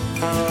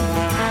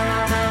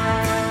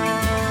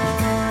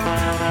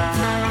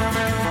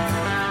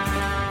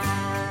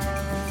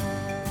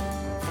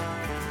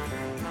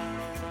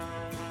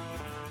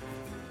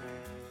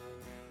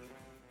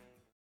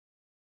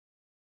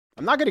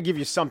 I'm not going to give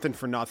you something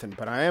for nothing,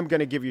 but I am going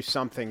to give you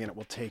something, and it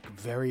will take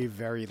very,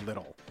 very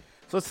little.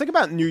 So let's think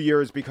about New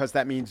Year's, because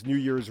that means New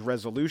Year's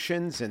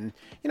resolutions. And,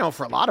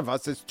 for a lot of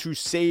us, it's to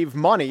save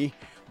money.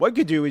 What you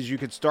could do is you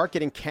could start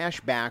getting cash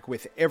back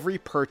with every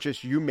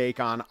purchase you make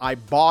on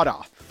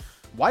Ibotta.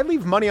 Why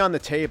leave money on the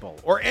table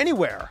or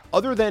anywhere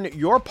other than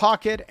your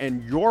pocket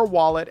and your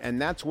wallet?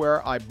 And that's where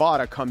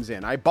Ibotta comes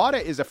in.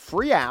 Ibotta is a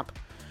free app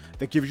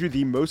that gives you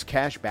the most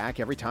cash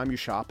back every time you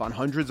shop on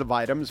hundreds of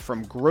items,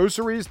 from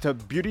groceries to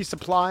beauty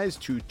supplies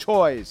to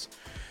toys.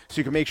 So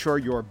you can make sure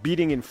you're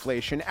beating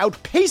inflation,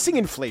 outpacing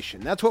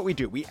inflation. That's what we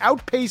do. We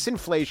outpace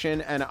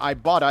inflation, and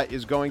Ibotta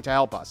is going to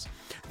help us.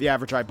 The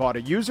average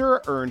Ibotta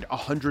user earned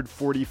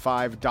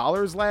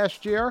 $145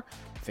 last year.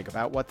 Think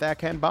about what that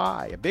can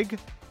buy. A big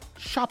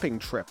shopping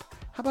trip.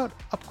 How about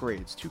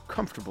upgrades to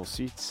comfortable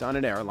seats on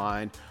an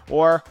airline?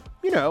 Or,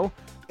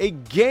 a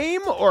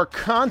game or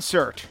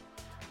concert.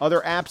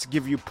 Other apps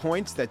give you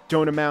points that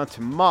don't amount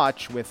to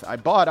much. With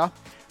Ibotta,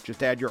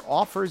 just add your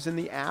offers in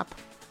the app,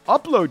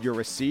 upload your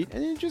receipt,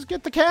 and you just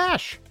get the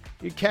cash.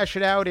 You cash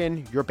it out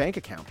in your bank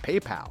account,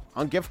 PayPal,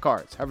 on gift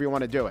cards, however you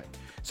want to do it.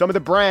 Some of the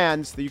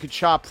brands that you could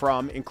shop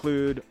from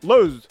include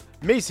Lowe's,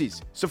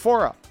 Macy's,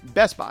 Sephora,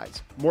 Best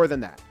Buys, more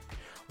than that.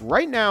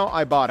 Right now,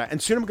 Ibotta,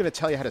 and soon I'm going to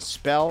tell you how to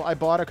spell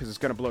Ibotta because it's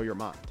going to blow your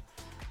mind.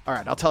 All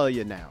right, I'll tell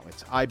you now.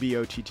 It's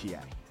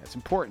Ibotta. That's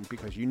important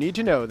because you need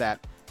to know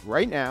that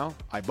right now,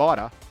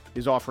 Ibotta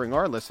is offering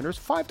our listeners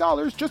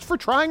 $5 just for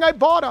trying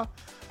Ibotta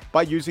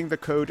by using the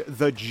code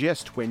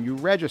THEGIST when you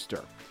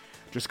register.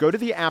 Just go to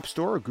the App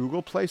Store or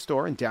Google Play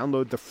Store and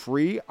download the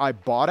free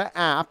Ibotta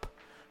app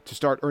to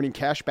start earning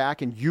cash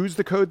back, and use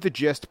the code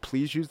THEGIST.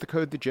 Please use the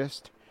code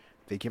THEGIST.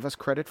 They give us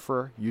credit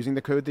for using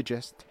the code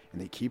THEGIST,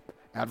 and they keep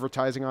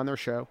advertising on their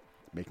show,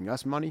 making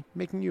us money,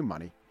 making you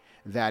money.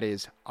 That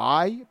is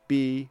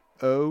Ibotta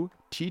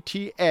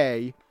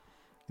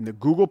in the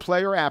Google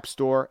Play or App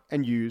Store,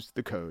 and use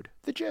the code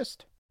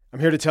THEGIST. I'm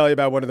here to tell you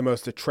about one of the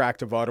most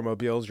attractive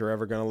automobiles you're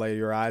ever going to lay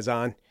your eyes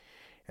on.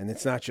 And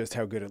it's not just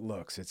how good it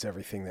looks, it's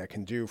everything that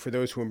can do. For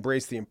those who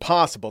embrace the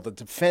impossible, the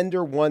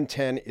Defender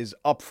 110 is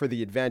up for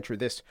the adventure.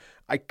 This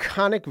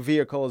iconic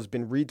vehicle has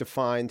been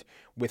redefined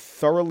with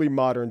thoroughly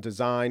modern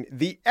design.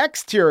 The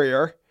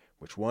exterior,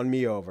 which won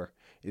me over,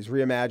 is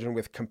reimagined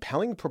with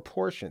compelling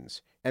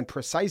proportions and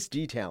precise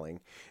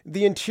detailing.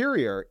 The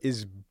interior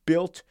is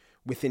built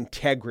with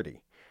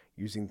integrity,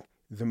 using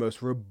the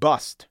most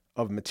robust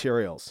of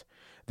materials.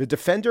 The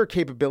Defender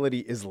capability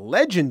is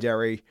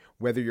legendary,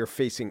 whether you're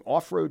facing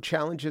off-road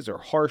challenges or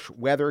harsh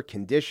weather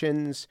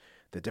conditions.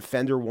 The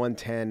Defender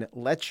 110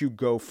 lets you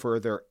go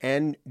further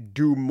and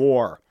do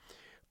more.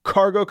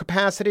 Cargo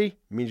capacity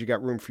means you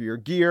got room for your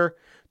gear.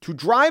 To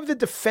drive the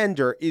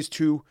Defender is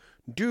to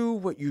do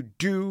what you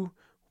do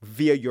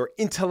via your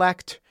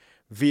intellect,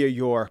 via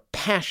your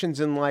passions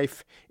in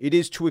life. It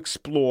is to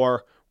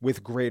explore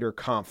with greater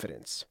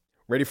confidence.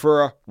 Ready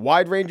for a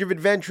wide range of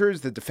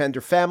adventures? The Defender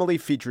family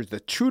features the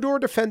two-door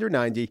Defender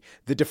 90,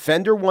 the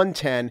Defender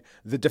 110,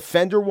 the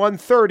Defender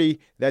 130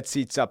 that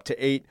seats up to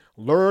 8.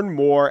 Learn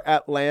more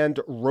at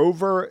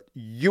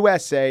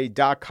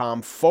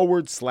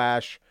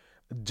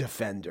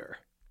LandRoverUSA.com/Defender.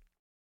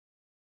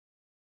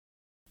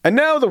 And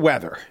now the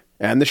weather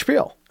and the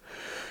spiel.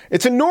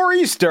 It's a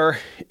nor'easter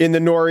in the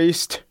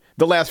Northeast.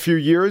 The last few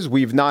years,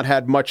 we've not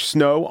had much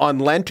snow on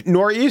Lent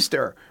nor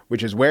Easter,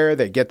 which is where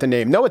they get the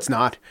name. No, it's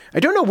not. I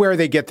don't know where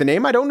they get the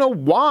name. I don't know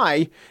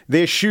why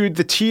they eschewed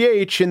the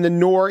TH in the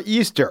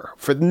nor'easter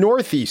for the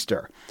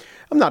Northeaster.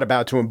 I'm not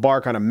about to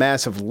embark on a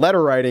massive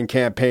letter-writing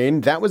campaign.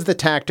 That was the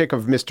tactic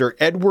of Mr.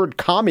 Edward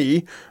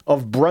Commey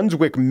of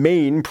Brunswick,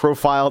 Maine,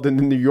 profiled in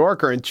The New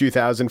Yorker in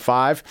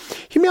 2005.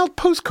 He mailed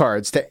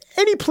postcards to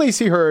any place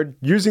he heard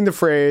using the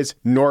phrase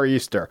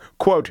nor'easter.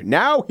 Quote,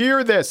 "Now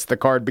hear this," the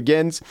card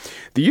begins.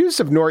 The use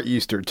of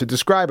nor'easter to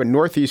describe a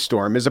northeast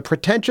storm is a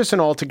pretentious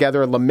and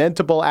altogether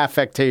lamentable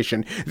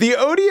affectation. The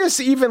odious,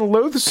 even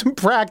loathsome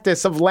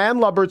practice of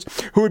landlubbers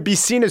who would be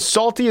seen as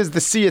salty as the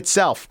sea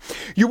itself.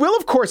 You will,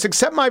 of course,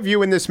 accept my view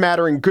you in this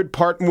matter in good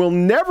part and will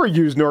never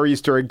use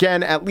nor'easter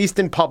again, at least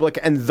in public,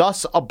 and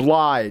thus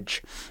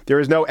oblige. There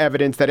is no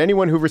evidence that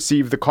anyone who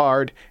received the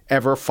card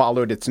ever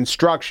followed its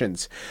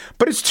instructions.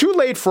 But it's too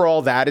late for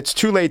all that. It's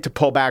too late to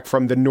pull back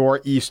from the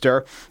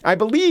nor'easter. I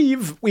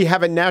believe we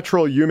have a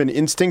natural human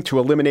instinct to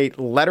eliminate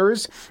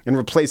letters and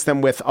replace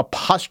them with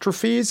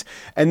apostrophes,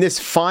 and this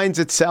finds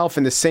itself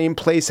in the same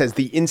place as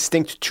the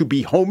instinct to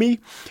be homey,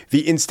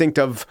 the instinct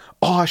of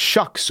aw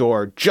shucks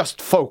or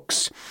just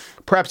folks.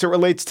 Perhaps it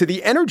relates to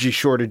the energy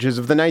shortages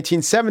of the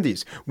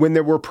 1970s, when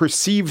there were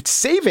perceived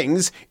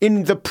savings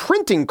in the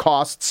printing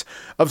costs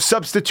of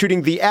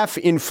substituting the F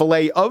in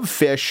fillet of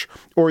fish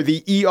or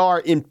the ER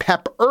in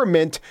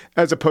peppermint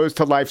as opposed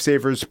to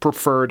Lifesaver's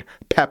preferred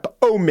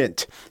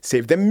pep-o-mint.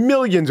 Saved them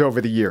millions over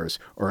the years,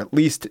 or at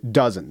least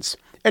dozens.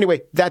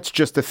 Anyway, that's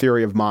just a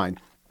theory of mine.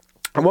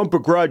 I won't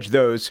begrudge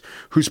those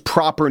whose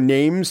proper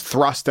names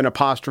thrust an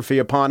apostrophe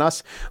upon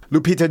us.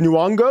 Lupita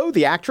Nyong'o,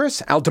 the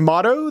actress, Al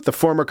D'Amato, the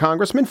former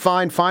congressman,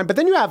 fine. But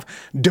then you have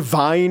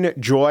Divine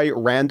Joy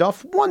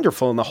Randolph,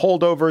 wonderful in the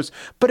holdovers,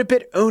 but a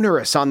bit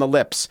onerous on the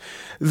lips.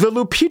 The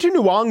Lupita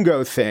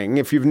Nyong'o thing,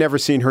 if you've never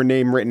seen her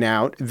name written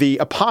out, the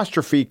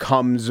apostrophe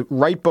comes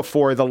right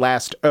before the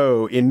last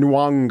O in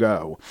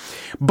Nyong'o.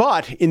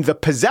 But in the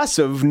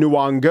possessive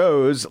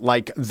Nyong'os,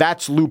 like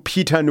that's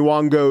Lupita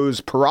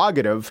Nyong'o's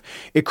prerogative,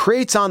 it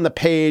creates on the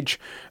page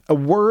a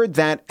word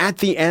that at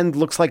the end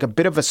looks like a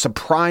bit of a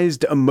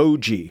surprised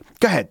emoji.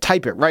 Go ahead,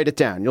 type it, write it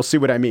down. You'll see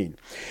what I mean.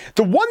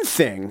 The one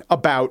thing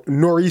about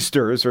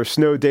nor'easters or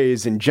snow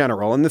days in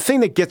general, and the thing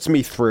that gets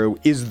me through,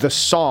 is the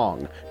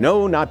song.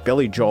 No, not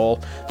Billy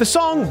Joel. The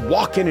song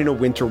Walkin' in a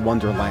Winter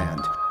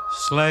Wonderland.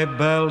 Sleigh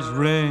bells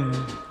ring,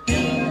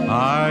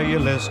 are you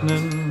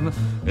listening?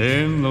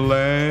 In the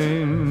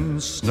lane,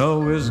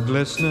 snow is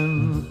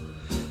glistening.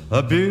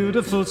 A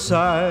beautiful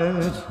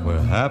sight, we're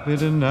happy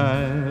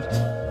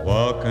tonight,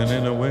 walking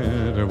in a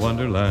winter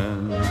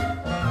wonderland.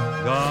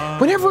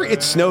 Whenever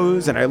it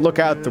snows and I look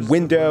out the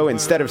window,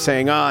 instead of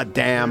saying, ah,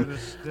 damn,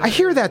 I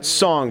hear that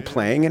song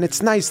playing, and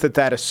it's nice that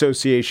that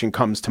association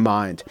comes to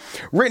mind.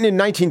 Written in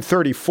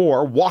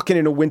 1934, Walkin'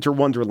 in a Winter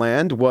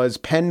Wonderland was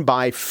penned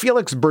by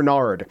Felix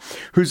Bernard,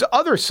 whose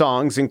other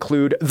songs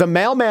include The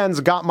Mailman's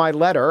Got My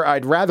Letter,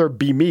 I'd Rather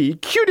Be Me,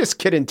 Cutest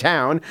Kid in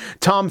Town,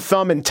 Tom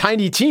Thumb and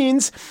Tiny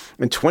Teens,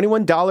 and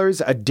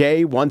 $21 a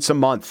Day Once a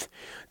Month.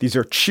 These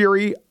are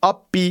cheery,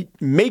 upbeat,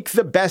 make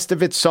the best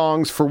of it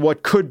songs for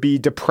what could be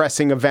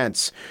depressing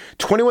events.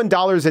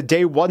 $21 a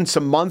day once a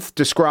month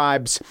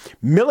describes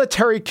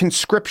military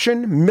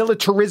conscription,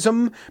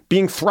 militarism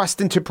being thrust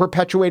into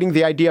perpetuating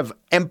the idea of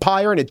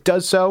empire, and it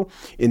does so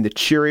in the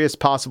cheeriest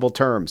possible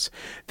terms.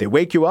 They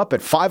wake you up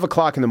at 5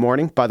 o'clock in the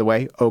morning, by the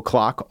way,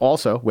 o'clock,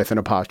 also with an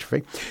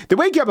apostrophe. They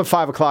wake you up at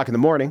 5 o'clock in the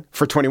morning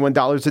for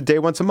 $21 a day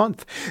once a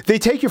month. They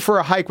take you for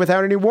a hike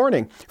without any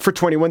warning for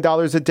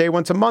 $21 a day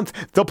once a month.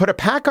 They'll put a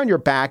pack on your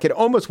back. It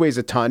almost weighs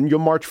a ton. You'll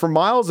march for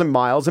miles and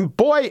miles, and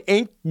boy,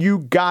 ain't you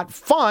got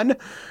fun.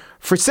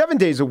 For 7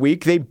 days a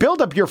week, they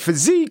build up your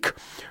physique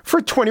for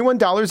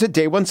 $21 a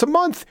day once a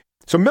month.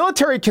 So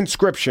military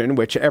conscription,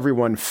 which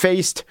everyone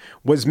faced,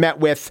 was met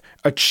with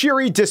a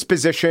cheery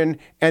disposition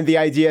and the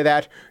idea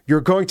that you're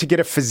going to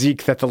get a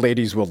physique that the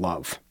ladies will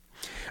love.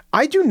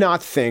 I do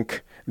not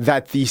think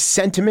that the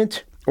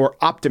sentiment or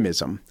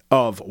optimism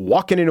of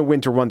Walking in a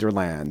Winter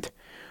Wonderland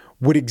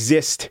would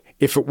exist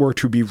if it were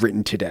to be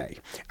written today.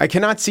 I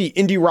cannot see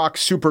indie rock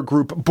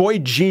supergroup Boy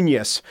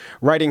Genius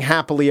writing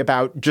happily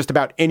about just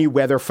about any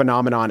weather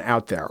phenomenon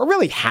out there, or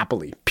really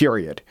happily,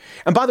 period.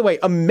 And by the way,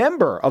 a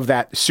member of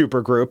that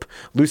supergroup,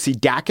 Lucy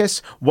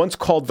Dacus, once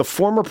called the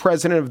former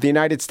president of the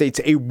United States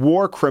a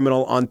war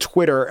criminal on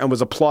Twitter and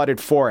was applauded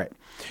for it.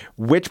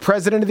 Which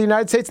president of the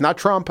United States? Not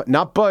Trump,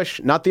 not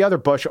Bush, not the other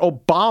Bush,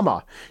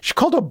 Obama. She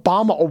called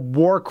Obama a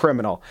war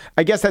criminal.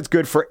 I guess that's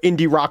good for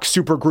indie rock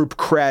supergroup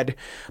cred,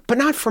 but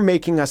not for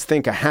making us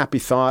think a happy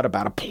thought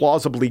about a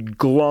plausibly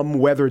glum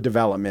weather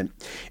development.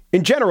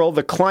 In general,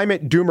 the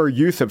climate doomer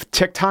youth of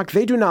TikTok,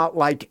 they do not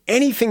like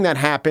anything that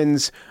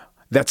happens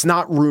that's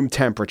not room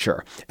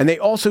temperature. And they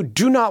also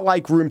do not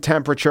like room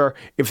temperature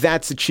if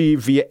that's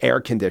achieved via air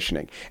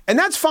conditioning. And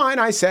that's fine,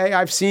 I say.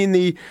 I've seen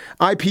the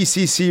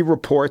IPCC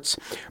reports.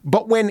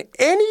 But when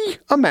any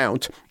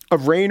amount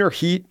of rain or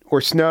heat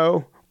or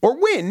snow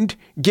or wind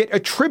get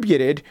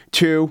attributed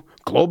to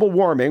global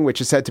warming,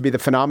 which is said to be the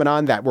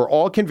phenomenon that we're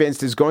all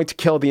convinced is going to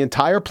kill the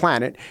entire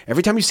planet,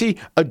 every time you see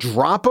a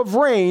drop of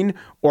rain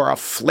or a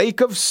flake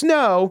of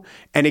snow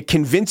and it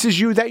convinces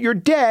you that you're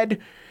dead,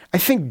 I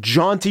think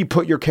jaunty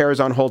put your cares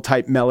on hold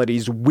type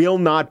melodies will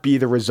not be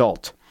the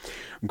result.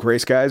 Gray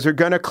skies are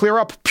going to clear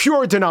up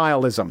pure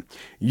denialism.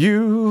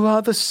 You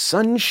are the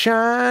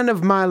sunshine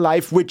of my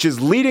life, which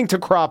is leading to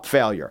crop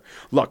failure.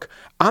 Look,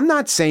 I'm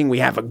not saying we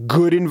have a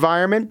good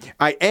environment.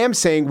 I am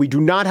saying we do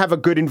not have a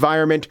good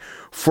environment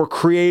for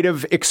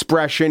creative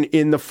expression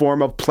in the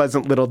form of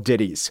pleasant little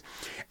ditties.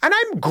 And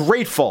I'm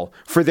grateful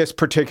for this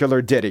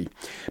particular ditty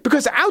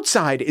because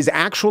outside is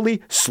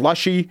actually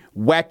slushy,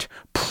 wet,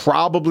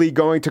 probably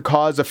going to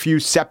cause a few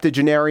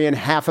septuagenarian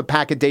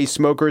half-a-pack-a-day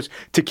smokers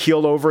to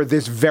keel over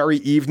this very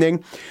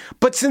evening.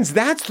 But since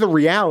that's the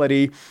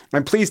reality,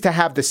 I'm pleased to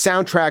have the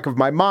soundtrack of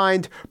my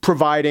mind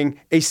providing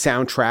a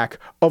soundtrack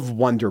of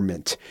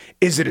wonderment.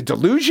 Is it a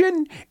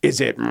delusion? Is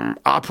it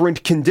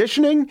operant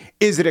conditioning?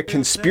 Is it a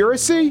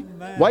conspiracy?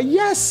 Why,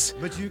 yes,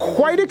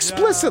 quite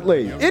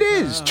explicitly, it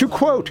is, to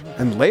quote,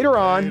 and later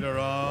on,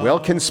 we'll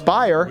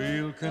conspire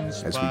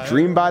as we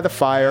dream by the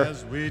fire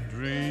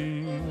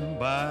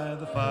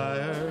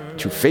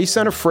to face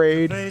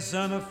unafraid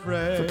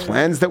the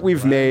plans that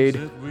we've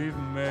made,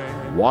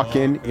 walk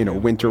in a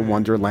winter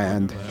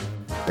wonderland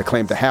that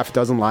claimed a half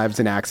dozen lives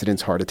in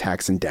accidents, heart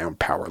attacks, and down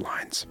power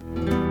lines.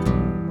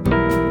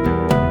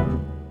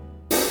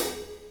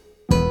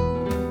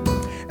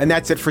 And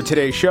that's it for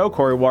today's show.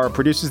 Corey Wara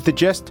produces The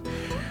Gist.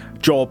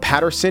 Joel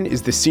Patterson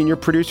is the senior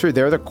producer.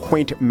 They're the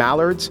Quaint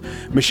Mallards.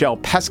 Michelle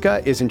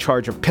Pesca is in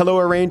charge of pillow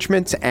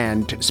arrangements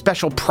and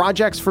special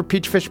projects for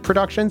Peachfish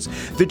Productions.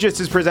 The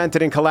Gist is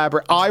presented in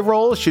collaboration. Eye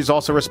Rolls. She's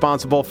also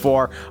responsible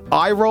for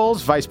Eye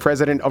Rolls, vice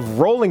president of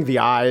Rolling the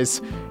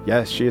Eyes.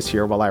 Yes, she is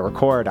here while I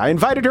record. I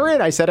invited her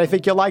in. I said, I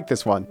think you'll like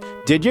this one.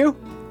 Did you?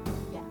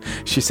 Yeah.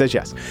 She says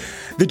yes.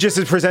 The Gist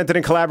is presented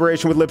in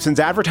collaboration with Libsyn's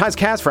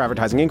AdvertiseCast. For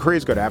advertising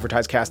inquiries, go to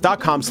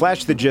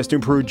advertisecast.com/The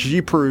Gist. Peru,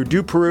 G Peru,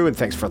 do Peru, and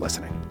thanks for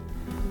listening.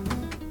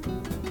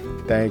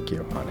 Thank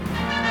you, honey.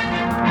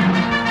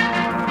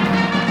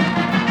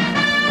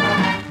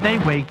 They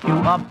wake you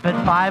up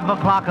at 5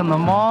 o'clock in the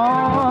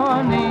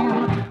morning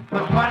for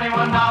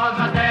 $21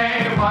 a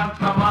day, once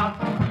a month.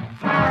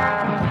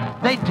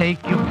 They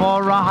take you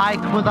for a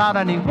hike without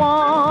any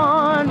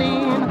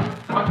warning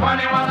for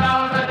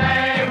 $21 a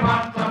day,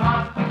 once a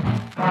month.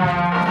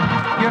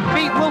 Your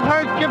feet will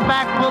hurt, your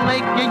back will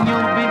ache, and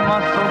you'll be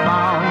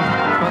muscle-bound.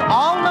 But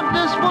all of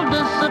this will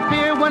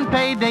disappear when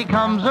payday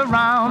comes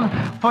around.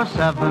 For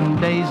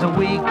 7 days a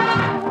week,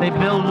 they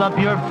build up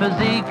your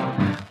physique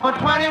for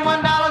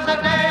 $21